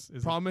 So I guess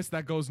is Promise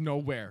that goes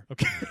nowhere.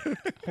 okay.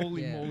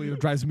 Holy Yeah. moly, it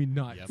drives me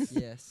nuts. Yep.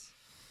 Yes,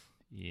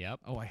 Yep.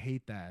 Oh, I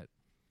hate that.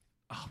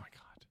 Oh my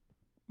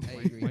god. I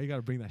Why agree. you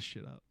gotta bring that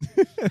shit up?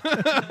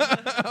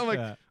 I'm like,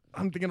 Yeah.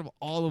 I'm thinking of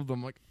all of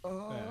them. Like,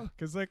 oh, Yeah.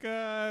 Because like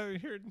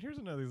here's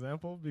another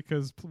example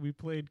because we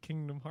played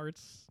Kingdom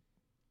Hearts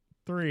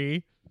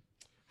 3.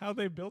 How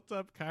they built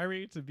up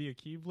Kairi to be a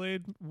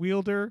Keyblade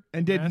wielder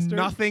and did master,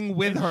 nothing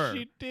with and her.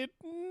 She did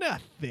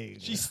nothing.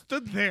 She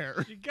stood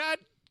there. She got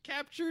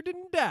captured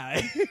and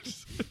died.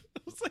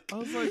 I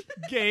was like,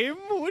 like, game,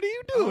 what are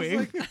you I was doing?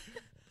 like,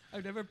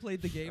 I've never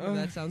played the game, and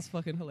that sounds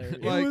fucking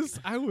hilarious.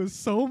 I was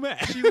so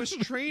mad. she was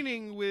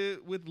training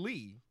with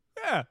Lee,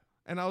 yeah.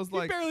 and I was He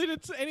like, barely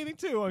did anything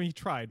too. I mean, he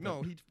tried.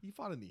 no, but he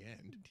fought in the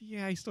end.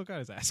 yeah, he still got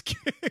his ass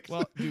kicked.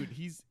 Well, dude,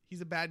 he's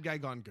a bad guy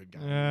gone good guy.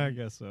 yeah, I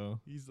guess so.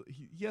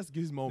 He has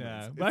his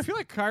moments. Yeah, but I feel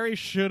like Kairi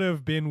should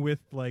have been with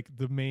like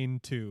the main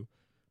two,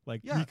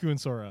 like Yeah. Riku and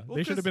Sora. Well,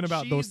 they should have 'cause been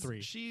about those she's-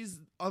 three. She's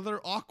other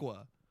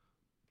Aqua.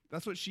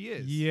 That's what she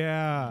is.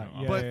 Yeah,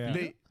 No, yeah, But yeah.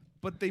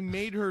 they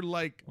made her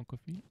like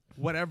Aquafina?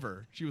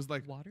 whatever. She was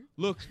like, Water?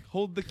 look,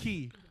 hold the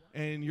key,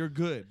 and you're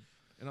good.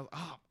 And I was,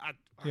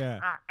 Yeah.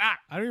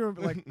 I don't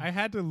remember. Like, I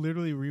had to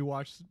literally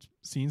rewatch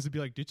scenes to be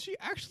like, did she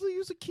actually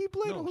use a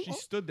keyblade? No, Oh, she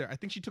stood there. I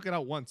think she took it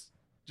out once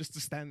just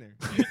to stand there.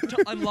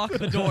 To unlock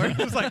the door. It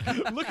was like,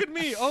 look at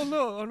me! Oh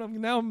no! Oh, no.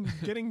 Now I'm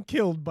getting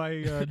killed by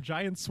a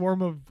giant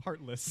swarm of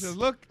heartless. She says,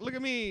 look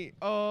at me.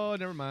 Oh,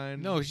 never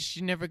mind. No,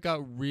 she never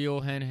got real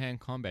hand-to-hand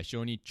combat. She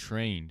only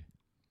trained.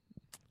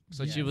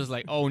 So she Yeah. was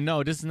like, "Oh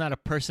no, this is not a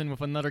person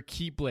with another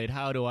keyblade.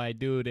 How do I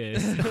do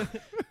this?"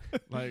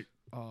 like,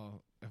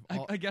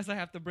 I guess I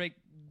have to break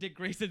Dick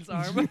Grayson's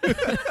arm.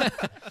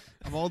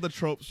 of all the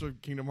tropes from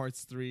Kingdom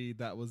Hearts 3,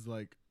 that was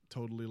like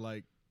totally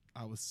like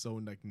I was so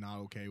like not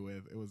okay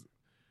with. It was,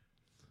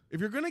 if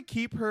you're gonna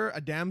keep her a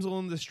damsel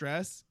in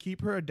distress,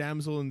 keep her a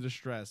damsel in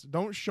distress.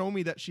 Don't show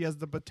me that she has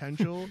the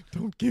potential.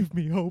 Don't give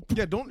me hope.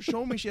 Yeah, don't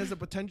show me she has the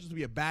potential to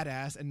be a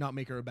badass and not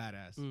make her a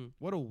badass. Mm.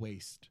 What a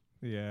waste.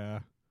 Yeah.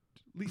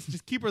 At least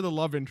just keep her the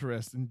love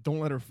interest and don't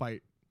let her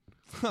fight.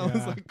 I was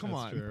Yeah, like, come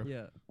that's on. true.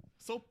 yeah.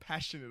 So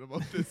passionate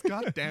about this.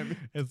 God damn it.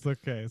 It's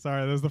okay.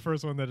 Sorry, that was the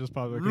first one that just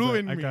popped up. 'cause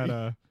Ruined I me. got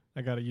a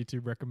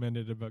YouTube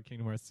recommended about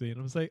Kingdom Hearts 3, and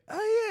I was like,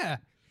 oh yeah.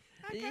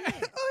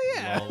 Oh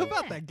yeah. Lol.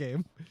 About that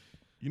game.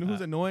 You know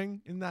who's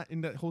annoying in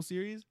that whole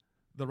series?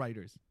 The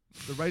writers.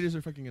 The writers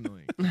are fucking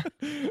annoying.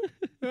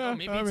 Oh,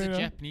 maybe I it's mean, a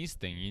Japanese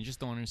thing. You just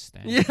don't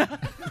understand. Yeah.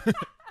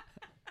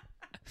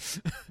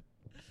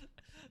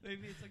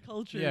 Maybe it's a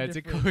culture. Yeah, it's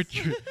a difference.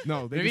 culture.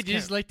 No, they Maybe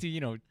just they just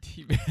can't. like to,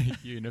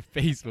 teabag you in the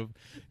face with.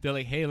 They're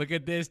like, "Hey, look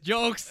at this,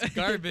 jokes,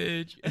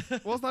 garbage."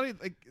 Well,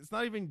 it's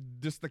not even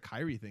just the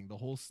Kyrie thing. The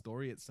whole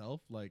story itself,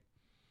 like,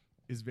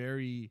 is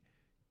very.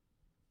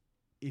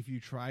 If you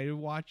try to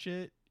watch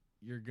it,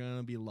 you're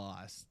gonna be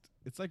lost.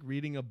 It's like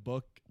reading a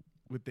book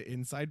with the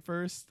inside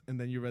first, and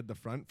then you read the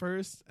front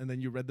first, and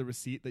then you read the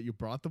receipt that you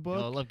brought the Oh, I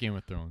book. love Game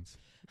of Thrones.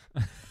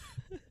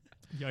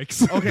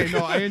 Yikes. Okay, no,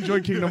 I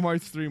enjoyed Kingdom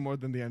Hearts 3 more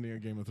than the ending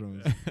of Game of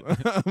Thrones.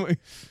 Like,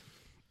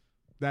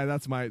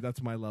 that's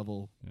my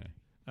level.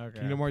 Okay.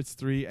 Kingdom Hearts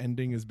 3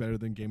 ending is better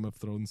than Game of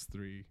Thrones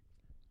 3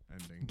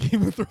 ending.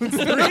 Game of Thrones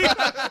 3.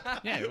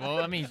 Yeah, well,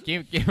 I mean,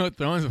 Game of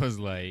Thrones was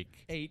like,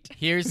 8.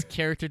 here's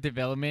character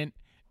development,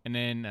 and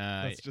then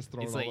Let's just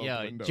throw it's it all like, out yeah,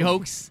 the window.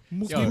 jokes.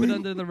 Keep Yo, it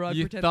under the rug.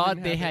 you pretend it thought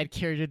didn't they happen. had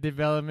character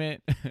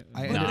development? I-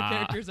 But the Nah,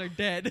 characters are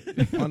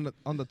dead.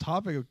 on the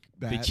topic of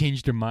they that,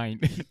 changed their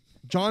mind.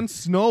 Jon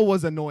Snow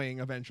was annoying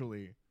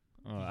eventually.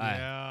 Oh,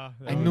 Yeah.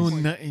 I that know was-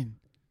 nothing.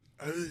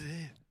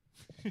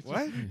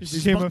 What? He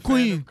She's became my a fan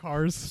queen. of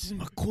Cars. She's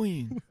my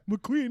queen.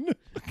 McQueen.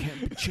 I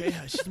can't betray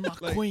her. She's my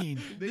queen.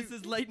 This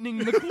is Lightning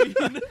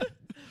McQueen.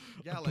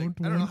 Yeah, like don't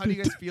I don't know. want How do you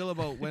it. guys feel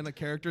about when a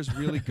character's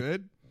really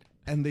good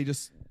and they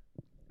just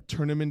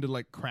turn him into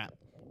like crap?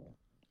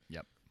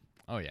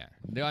 Oh yeah.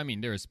 I mean,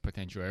 there's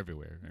potential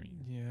everywhere. I mean,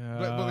 Yeah.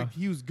 But like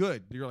he was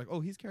good. You're like, oh,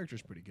 his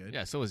character's pretty good.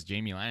 yeah. So was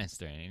Jamie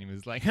Lannister, and he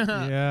was like, yeah.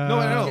 No,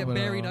 I know. Get but,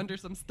 buried under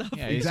some stuff.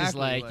 Yeah, he's just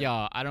Exactly, like, like-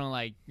 yo, I don't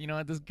like,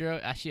 this girl.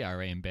 Actually,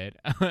 alright in bed.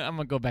 I'm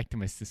gonna go back to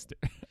my sister.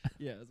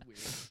 Yeah,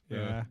 it's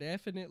weird. Yeah.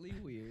 Definitely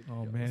weird.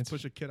 Oh Yeah, man. let's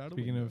push a kid out of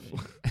Speaking of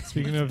window.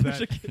 speaking of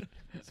that,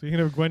 speaking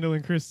of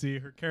Gwendolyn Christie,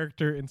 her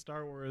character in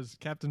Star Wars,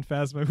 Captain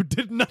Phasma, who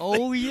did nothing.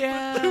 Oh Two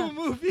yeah.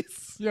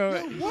 movies. Yo,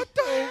 What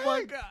the Oh my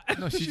heck? god.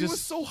 no, She she was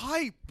just, so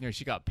hype.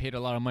 she got paid a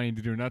lot of money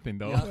to do nothing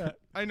though. Yeah. Yeah.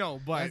 I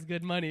know, but That's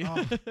good money.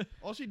 oh,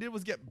 all she did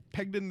was get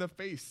pegged in the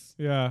face.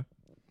 Yeah.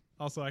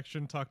 Also, I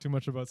shouldn't talk too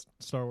much about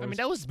Star Wars. mean,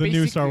 that was the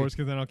new Star basically- Wars,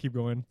 because then I'll keep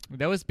going.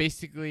 That was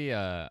basically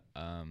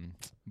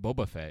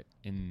Boba Fett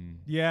in.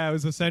 Yeah, it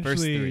was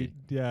essentially three.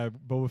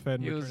 Boba Fett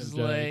and He Return was of the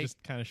Jedi. He like-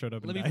 just kind of showed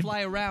up Let and me died.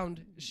 fly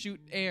around, shoot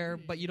air,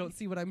 but you don't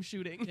see what I'm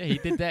shooting. Yeah, he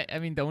did that. I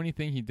mean, the only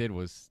thing he did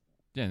was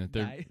in the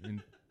third. Die.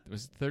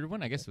 Was the third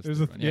one? I guess it was. It was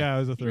the a third one, yeah, it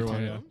was the third one.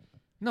 Return Yeah. of-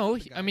 No,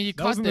 I mean he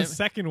That was caught in them. the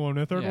second one.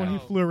 The third one, he Yeah.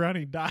 flew around.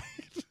 He died.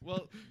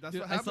 Well, that's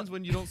Dude, what I happens saw-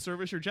 when you don't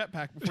service your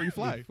jetpack before you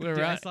fly. Flew Dude,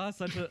 I around. saw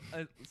such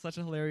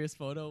a hilarious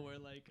photo where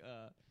like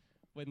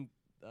when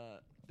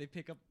he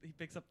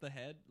picks up the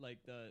head, like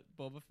the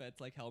Boba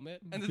Fett's like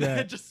helmet, and then the Yeah.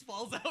 head just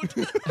falls out.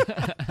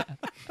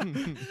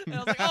 And I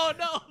was like, oh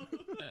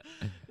no!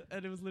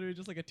 And it was literally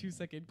just like a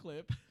 2-second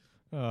clip.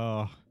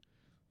 Oh,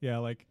 yeah,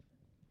 like,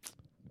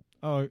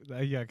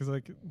 yeah, because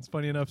like it's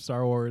funny enough,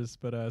 Star Wars,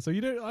 but so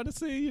you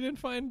didn't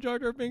find Jar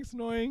Jar Binks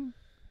annoying?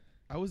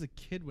 I was a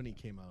kid when he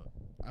came out.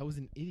 I was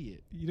an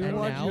idiot. You didn't And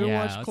watch? now? You didn't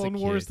Yeah, I watch was a Clone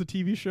Wars, the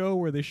kid. TV show,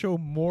 where they show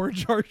more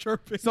Jar Jar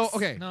Binks? So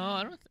okay, No,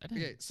 I don't. I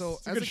didn't. okay. So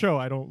it's a as good a show.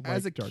 I don't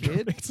as like a Jar Jar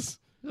kid- Binks.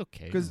 It's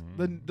okay. because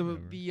the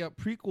whatever.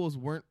 prequels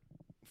weren't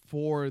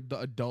for the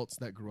adults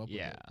that grew up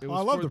Yeah. with it. It Well,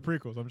 I was love for- the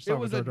prequels. I'm just It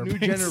talking was about a Jar Jar new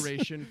Binks.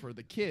 generation for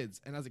the kids,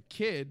 and as a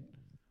kid,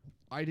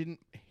 I didn't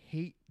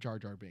hate Jar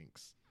Jar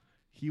Binks.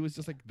 He was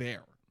just like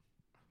there.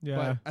 Yeah,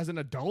 But as an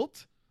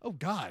adult, oh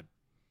god,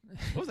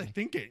 what was I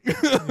thinking?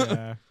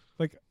 yeah.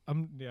 Like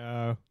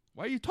yeah,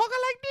 Why are you talking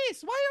like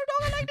this? Why are you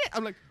talking like that?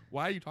 I'm like,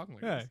 why are you talking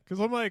like yeah. this? Because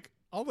I'm like,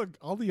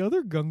 all the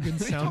other Gungans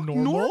They sound talk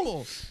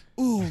normal.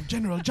 Ooh,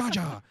 General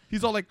Jaja.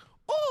 He's all like,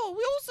 oh,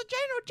 we also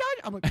General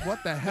Jaja. I'm like,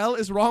 what the hell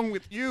is wrong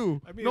with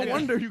you? I mean, No yeah.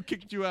 wonder you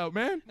kicked you out,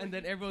 man. And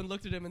then everyone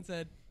looked at him and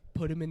said,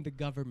 "Put him in the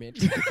government."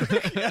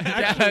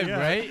 Actually, yeah.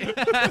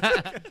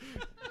 right?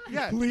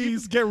 Yeah,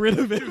 Please get rid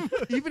of him.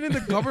 even in the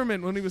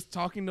government when he was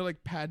talking to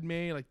like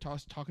Padme, like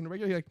talking to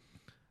regular, he's like,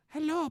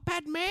 hello,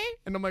 Padme.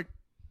 And I'm like,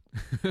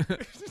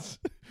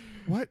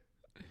 what?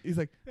 He's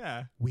like,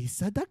 Yeah. we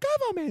said the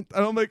government.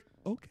 And I'm like,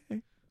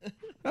 okay.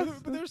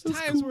 But there's that's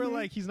times cool, where man.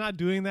 like he's not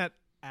doing that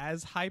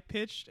as high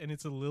pitched, and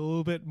it's a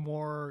little bit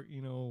more,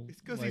 It's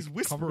because like, he's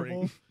whispering.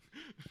 comfortable.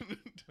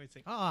 He's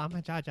saying, "Oh, I'm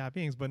a Jar Jar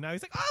Binks," but now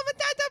he's like, "Oh, I'm a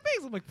Jar Jar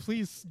Binks." I'm like,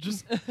 please,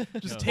 just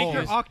No. take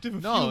your Oh. octave a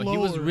No, few he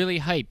was lower. really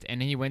hyped,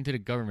 and then he went to the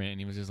government, and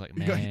he was just like,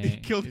 He, got, man, he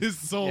killed his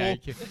soul. Yeah,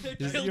 Yeah, he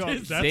You killed know,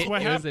 his- that's Day-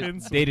 what it was a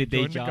happens. day-to-day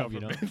Join the job, you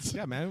know?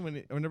 government.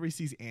 man. Whenever he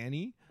sees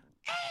Annie,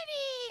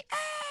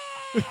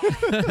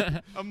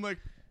 I'm like,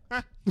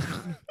 ah.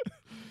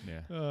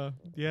 Yeah.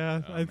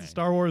 Yeah, Oh, I, man.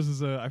 Star Wars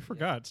is a. I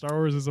forgot. Star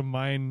Wars is a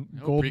No,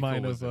 gold prequel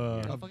mine was of.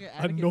 a- yeah.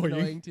 Fucking Annoying. Anakin's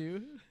annoying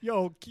too.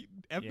 Yo,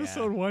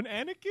 episode 1,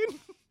 Anakin.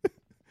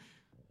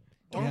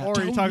 Or Don't are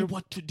tell you me talking?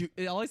 what to do.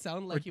 It always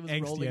sounded like he was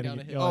angsty rolling down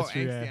a Anakin. hill. Oh, oh, that's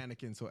true, angst yeah.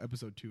 Anakin. So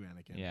episode 2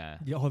 Anakin. Yeah.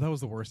 Yeah, oh, that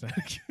was the worst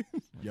Anakin.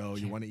 Yo,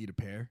 you want to eat a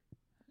pear?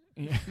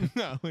 Yeah.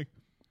 No, like,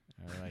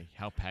 Or like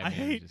how Padme I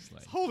hate. was just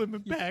like, Hold him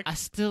back. I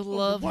still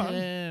love Obi-Wan.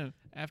 him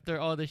after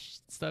all the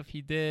stuff he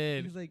He's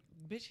did. like,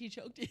 bitch, he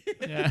choked you.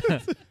 Yeah.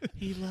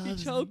 He he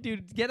loves choked,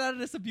 dude. Get out of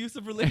this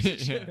abusive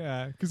relationship.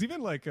 Yeah, because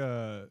even like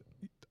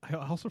I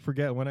also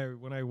forget when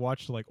I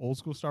watched like old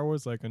school Star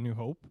Wars, like A New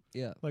Hope.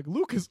 Yeah, Like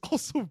Luke is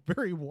also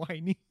very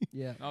whiny.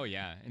 yeah. Oh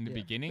yeah, in the Yeah.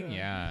 beginning,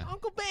 yeah.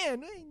 Uncle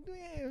Ben.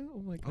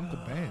 I'm like Uncle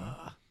Ben.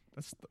 "Ah."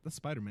 That's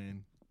Spider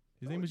Man.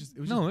 His name was just it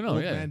was No, just no,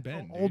 Old yeah. Man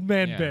Ben. Old dude.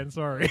 man Yeah. Ben.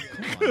 Sorry.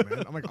 Come on,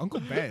 man. I'm like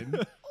Uncle Ben,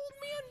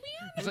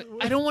 He's like,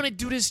 I don't want to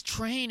do this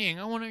training.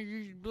 I want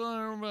to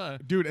blah, blah, blah.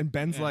 dude. And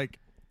Ben's Yeah. like,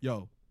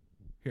 yo,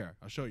 here,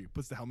 I'll show you.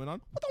 Puts the helmet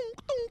on,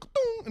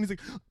 and he's like,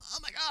 oh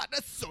my god,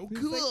 that's so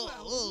cool.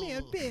 Old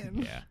man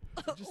Ben. Yeah.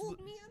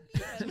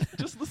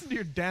 Just listen to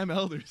your damn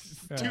elders,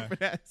 you Yeah.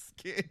 stupid ass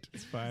kid.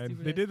 It's fine.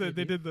 Stupid They ass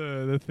did kid,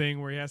 the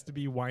thing where he has to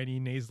be whiny,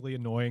 nasally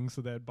annoying,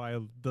 so that by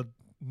the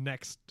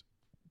next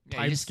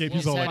Yeah, he just- Timescape, he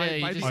he's just all had like, to-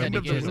 he by just the had end to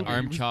of get the his movie,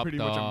 arm he was chopped pretty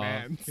much a off.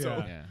 man. So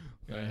Yeah.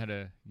 Yeah. Learn how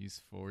to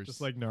use force.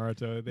 just like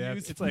Naruto. They have,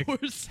 Use it's like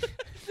force.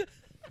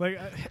 like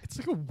it's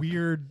like a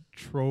weird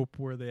trope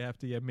where they have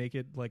to make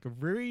it like a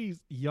very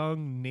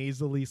young,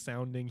 nasally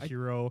sounding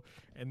hero,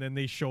 and then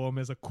they show him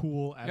as a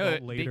cool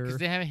adult later. because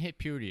they haven't hit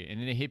puberty, and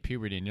then they hit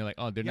puberty, and you're like,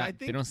 oh, they're Yeah, not. I They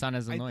think- don't sound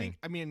as I annoying. think,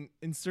 I mean,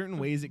 in certain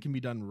ways it can be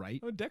done right.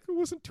 Oh, Decker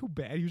wasn't too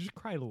bad. He just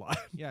cried a lot.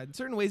 Yeah, in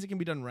certain ways it can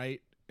be done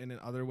right, and in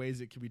other ways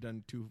it can be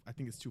done too. I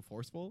think it's too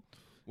forceful.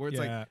 Where it's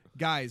Yeah. like,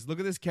 guys, look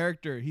at this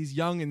character. He's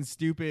young and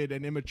stupid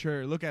and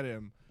immature. Look at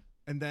him,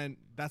 and then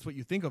that's what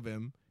you think of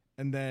him,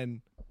 and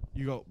then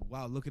you go,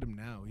 wow, look at him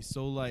now. He's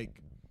so like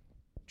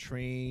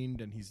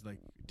trained and he's like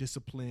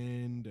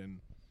disciplined and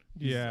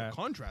he's Yeah. a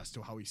contrast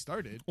to how he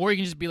started. Or you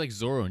can just be like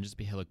Zoro and just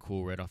be hella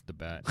cool right off the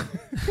bat.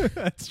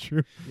 That's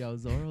true. Yo,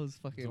 Zoro's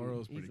fucking.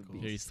 Zoro's he's pretty a cool.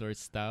 beast. Carry sword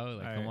style.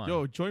 Like, I- come on.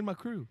 Yo, join my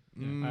crew.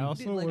 I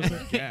also Dude, like,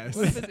 wasn't. Yes.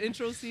 One of his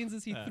intro scenes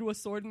is he threw a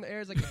sword in the air.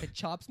 He's like, if it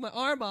chops my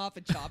arm off,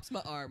 it chops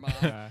my arm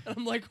off. Yeah. And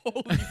I'm like,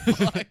 holy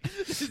fuck,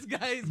 this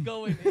guy is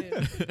going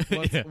in.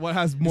 Yeah. What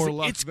has more He's like,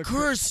 luck? it's the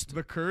cursed.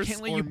 The curse.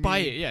 Can't let or you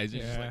buy me? it. Yeah, he's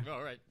just Yeah. like,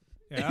 all right.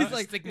 Yeah, He's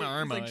like, stick my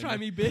arm he's out. like, try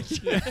me,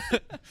 bitch.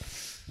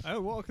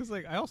 because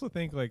like I also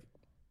think like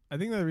I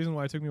think the reason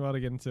why it took me a while to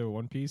get into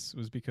One Piece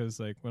was because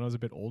like when I was a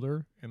bit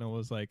older and I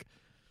was like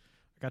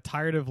I got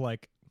tired of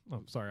like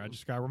I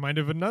just got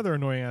reminded of another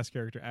annoying ass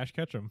character, Ash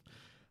Ketchum.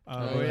 Oh,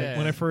 Like, yeah.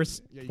 when I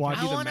first Yeah, you watched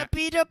can't I the want to ma-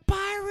 be the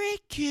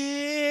pirate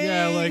kid.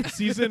 yeah, like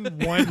season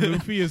 1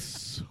 Luffy is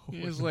so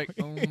He's like,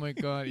 oh my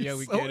god, yeah,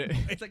 we So get it.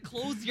 It's like,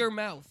 close your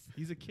mouth.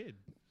 He's a kid.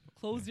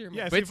 Close your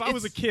yeah, mouth. see, But if I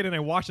was a it's- kid and I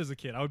watched as a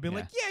kid, I would have been Yeah.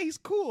 like, yeah, he's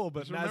cool.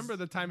 But Just remember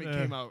the time it uh,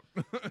 came out.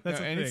 That's No,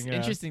 the and it's thing, yeah.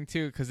 interesting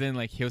too, because then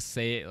like he'll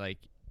say it like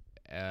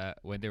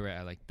when they were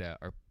at like the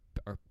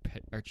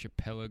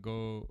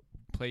archipelago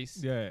place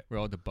Yeah, where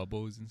all the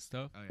bubbles and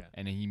stuff, Oh yeah.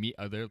 and then he meet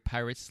other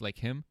pirates like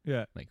him,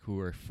 yeah. like who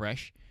are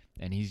fresh,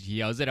 and he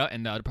yells it out,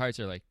 and the other pirates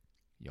are like,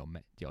 yo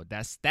man,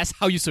 that's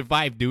how you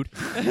survive, dude.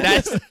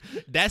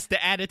 That's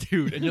the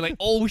attitude, and you're like,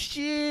 oh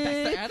shit,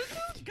 That's the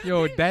attitude? God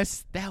yo, damn.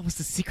 that was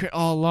the secret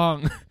all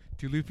along.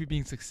 To Luffy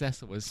being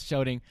successful was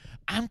shouting,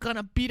 I'm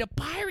gonna be the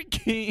pirate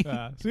king.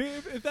 See,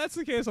 if that's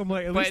the case, I'm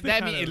like, at But least they that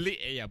kind means, of-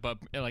 yeah, but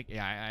like,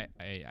 yeah,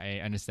 I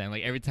understand.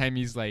 Like every time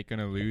he's like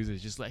gonna lose,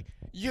 it's just like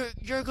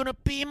you're gonna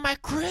be in my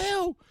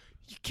crew.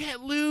 You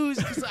can't lose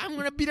because I'm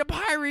gonna be the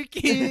pirate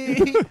king.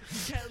 You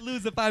can't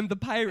lose if I'm the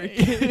pirate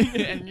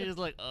king. And you're just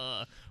like,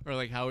 or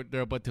like how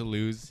they're about to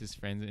lose his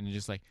friends, and you're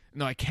just like,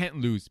 no, I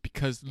can't lose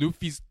because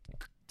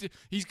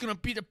he's gonna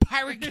be the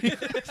pirate king.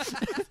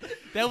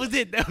 That was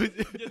it.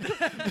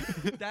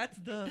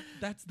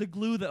 That's the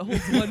glue that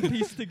holds One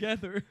Piece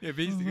together. Yeah,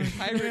 basically.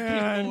 Pirate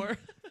man. King lore.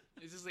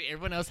 It's just like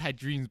everyone else had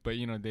dreams, but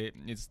you know they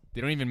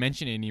don't even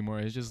mention it anymore.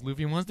 It's just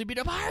Luffy wants to be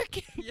the pirate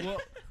king.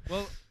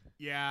 Well,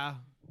 yeah,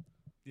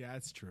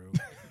 it's true.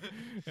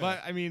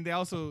 But I mean, they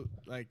also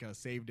like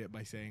saved it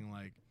by saying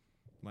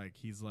like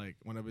he's like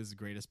one of his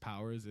greatest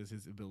powers is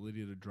his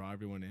ability to draw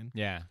everyone in.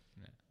 Yeah.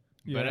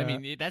 But I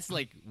mean, that's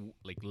like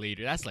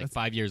later. That's like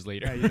 5 years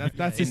later. Yeah,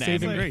 that's his In the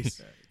saving anime.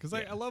 grace. Because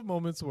I love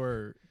moments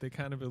where they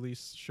kind of at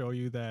least show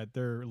you that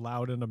they're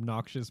loud and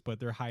obnoxious, but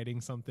they're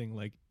hiding something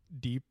like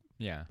deep.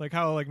 Yeah. Like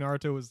how like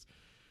Naruto was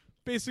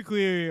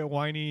basically a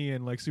whiny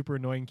and like super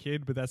annoying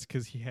kid, but that's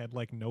because he had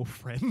like no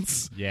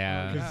friends.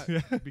 Yeah.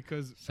 Yeah,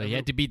 because So he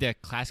had to be the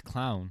class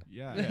clown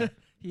yeah.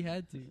 He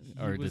had to.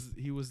 or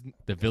he was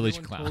the village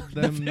everyone clown. told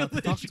them not to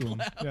talk to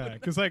him. Yeah,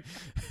 because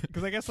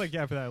I guess like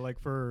for that like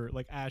for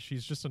like Ash,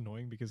 he's just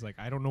annoying because like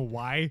I don't know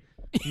why.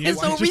 There's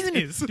no reason.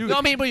 Is. No,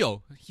 I mean, but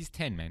he's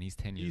 10, man. He's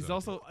 10 years He's old.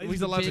 also He's he's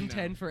been 11 Been now.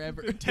 10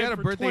 forever. He had a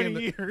for birthday 20 in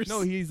the, years.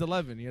 No, he's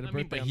 11. He had a I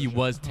mean, birthday. but on he the show.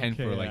 was 10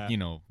 for Okay, like, yeah.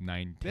 9,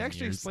 10 They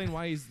actually years. explain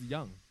why he's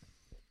young.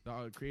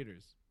 The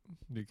creators.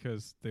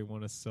 because they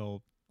want to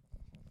sell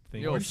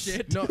things. Yo,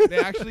 shit. No, they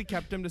actually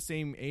kept him the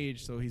same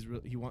age, so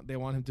they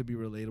want him to be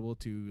relatable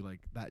to like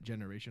that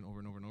generation over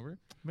and over and over.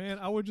 Man,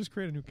 I would just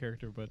create a new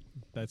character, but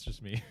that's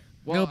just me.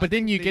 No, I but then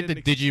think you they get the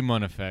didn't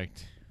Digimon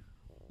effect.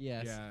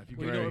 Yes. Yeah, if you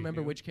we get don't it,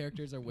 remember yeah. which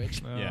characters are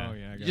which. Oh, yeah. I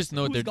You guess. just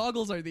know Whose they're.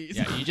 goggles are these?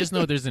 Yeah, you just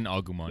know there's an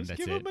Agumon. Just That's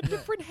give it. him a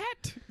different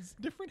hat. It's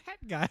a different hat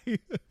guy.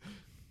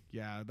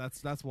 Yeah,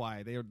 that's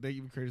why they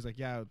even creators like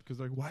because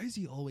like why is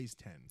he always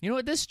 10? You know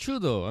what? That's true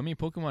though. I mean,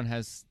 Pokemon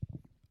has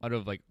out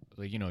of like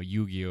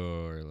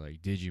Yu-Gi-Oh or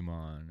like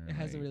Digimon. Or, It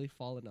hasn't like- really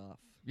fallen off.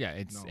 Yeah,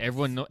 it's No.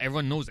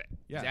 everyone knows that.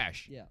 Yeah. It's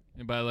Ash. Yeah.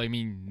 But like, I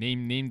mean,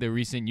 name the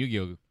recent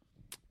Yu-Gi-Oh.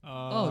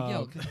 Oh,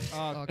 yo.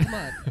 Uh, Come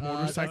on.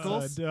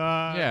 motorcycles?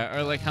 Yeah,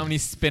 or like how many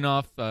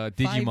spin-off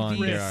Digimon 5D.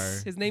 there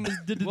are. His name is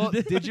well,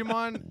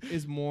 Digimon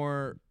is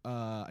more.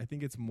 I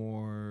think it's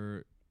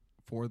more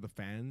for the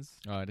fans,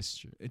 Oh, that's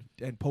true.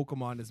 and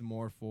Pokemon is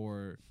more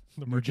for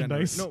the new gener-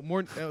 merchandise. No,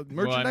 more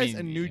merchandise mean,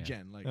 and new yeah.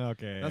 gen. Like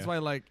Okay. that's yeah. why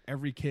like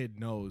every kid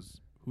knows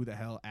who the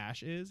hell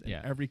Ash is, and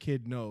Yeah. every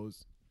kid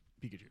knows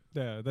Pikachu.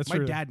 Yeah, that's My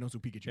true. dad knows who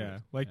Pikachu Yeah,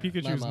 is. like Yeah.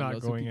 Pikachu's My mom not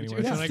knows who going Pikachu anywhere.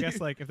 is. So I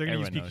guess like if they're gonna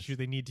use Everyone Pikachu, knows.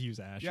 they need to use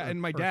Ash. Yeah, or-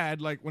 and my or-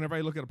 dad, like, whenever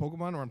I look at a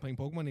Pokemon or I'm playing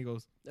Pokemon, he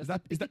goes, That's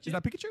 "Is that not is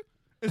that Pikachu?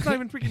 It's not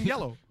even freaking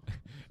yellow."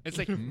 It's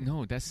like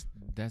no, that's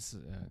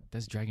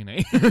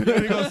Dragonite.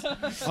 And he goes,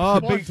 "Oh,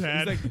 Come on, big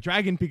Dad." He's like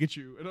Dragon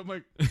Pikachu," and I'm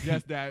like,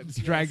 "Yes, Dad, it's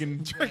Dragon,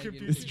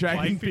 it's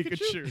Dragon White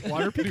Pikachu,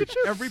 Water Dude, Pikachu.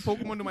 Every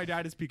Pokemon to my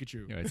dad is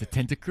Pikachu. Yo, it's a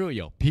Tentacruel,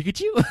 yo.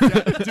 Pikachu?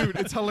 Yeah, dude,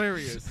 it's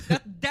hilarious.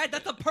 Dad,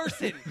 that's a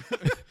person.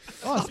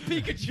 Oh,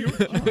 Pikachu.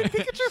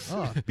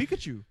 Pikachu,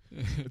 Pikachu.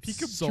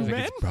 Pikachu so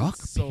man? It's Brock?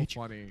 So Pikachu?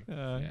 funny.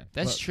 Yeah,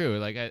 that's but- true.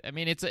 Like I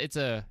mean, it's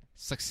a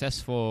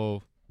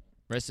successful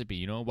recipe.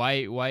 You know,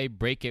 why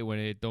break it when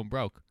it don't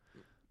broke?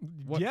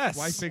 What, Yes.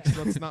 Why fix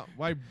what's not?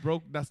 Why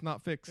broke? That's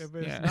not fixed. If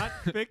it's Yeah. not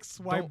fixed,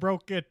 why Don't-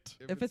 broke it?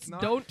 If it's not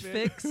don't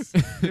fixed-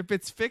 fix. if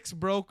it's fixed,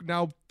 broke,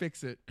 now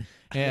fix it.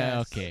 Yeah.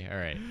 Yes. Okay. All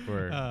right.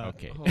 We're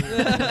okay.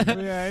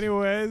 Yeah.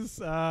 Anyways,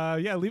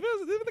 yeah. Leave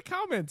in the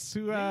comments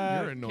who You're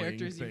annoying.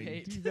 Characters you thing.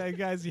 hate. these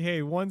guys you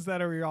hate. Ones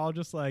that are all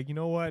just like, you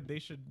know what, they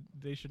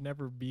should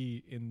never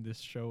be in this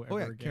show ever Oh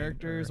yeah, again.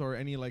 characters or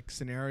any like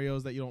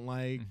scenarios that you don't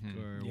like, Mhm.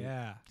 or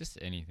yeah, Just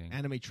anything.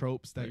 anime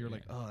tropes that Like, you're yeah.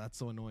 like, oh, that's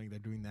so annoying. They're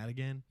doing that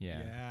again. yeah.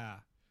 yeah.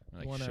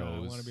 Like I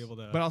shows. want to be able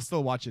to. But I'll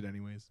still watch it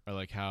anyways. or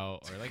like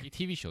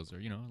TV shows, or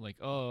like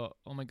oh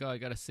my god, I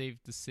gotta save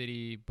the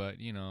city, but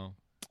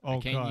I oh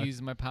can't god.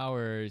 use my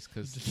powers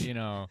because You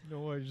know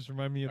what? It just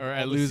remind me of Or all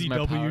I the lose my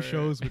CW power.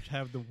 shows, which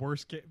have the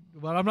worst.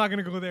 Well, I'm not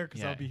gonna go there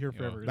because Yeah, I'll be here you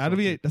know, forever. That'll So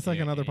be it's- it. That's like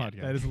Yeah, another yeah,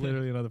 podcast. That is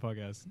literally another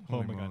podcast. Oh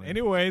Holy my god. moly.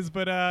 Anyways,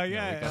 but we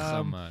yeah, got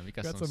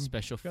got some some-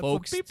 special got some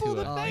folks people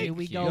to to Oh, thank. here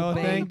we you. go. Yo,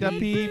 thank the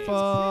baby. people.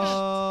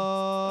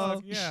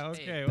 yeah,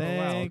 okay. Hey, Oh,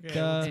 wow, thank okay.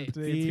 the Let's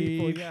do the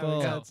people. Yeah, we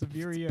people. got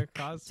Severia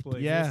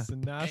Cosplay, Yeah.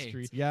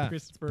 Sinastri, Yeah.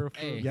 Christopher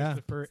Hey. Yeah.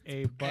 Christopher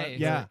A. Butler,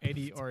 Yeah.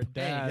 Eddie Ordaz,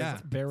 Yeah.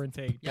 Baron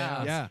Take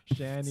Yeah. Yeah.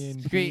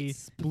 Shannon B,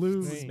 Great.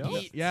 Blue, Hey. no,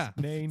 Yeah.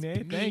 Nay,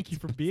 thank you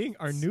for being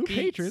our new Skeet.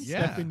 patrons.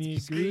 Yeah. Stephanie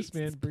Skeet.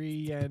 Guzman,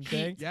 Brienne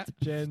Dank, Yeah.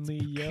 Jen Lee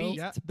Yo,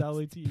 Yeah.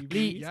 Dolly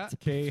TV, Yeah.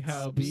 K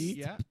Halby,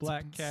 Yeah.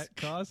 Black Cat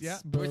Costs, Yeah.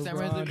 First time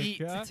we're the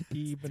Veronica,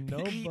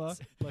 Ivanova,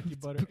 Lucky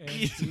Butter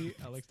MC,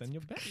 Alex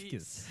Daniel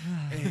Vasquez.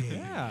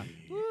 Yeah.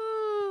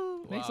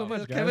 Thanks so Wow.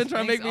 much, guys. Kevin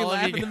trying to make Thanks me all of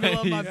laugh you in the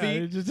middle of my Yeah,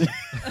 beat. it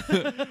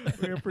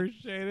just- we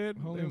appreciate it.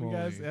 Holy You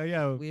guys, moly.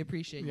 yeah. We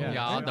appreciate Yeah, you.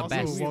 Y'all and the also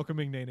best.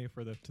 welcoming Nene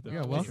to the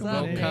Yeah, What's welcome.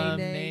 up, Welcome,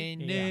 Nene?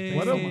 Nene.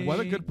 Yeah. What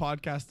a good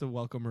podcast to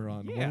welcome her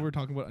on. Yeah. When we're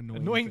talking about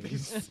Annoying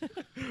things.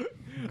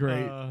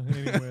 Great.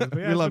 Anyways, but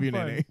yeah, We love it's you,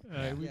 been Nene.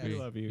 fun. We Yeah. do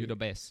love you. You're the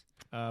best.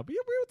 But yeah,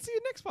 we'll see you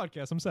next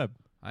podcast. I'm Seb.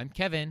 I'm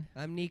Kevin.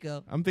 I'm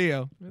Nico. I'm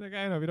Theo. You're that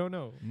guy I know if you don't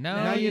know.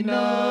 Now you know.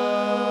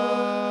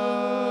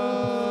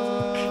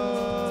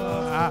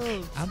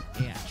 I'm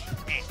Ash.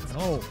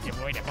 No. Your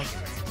boy, the monkey.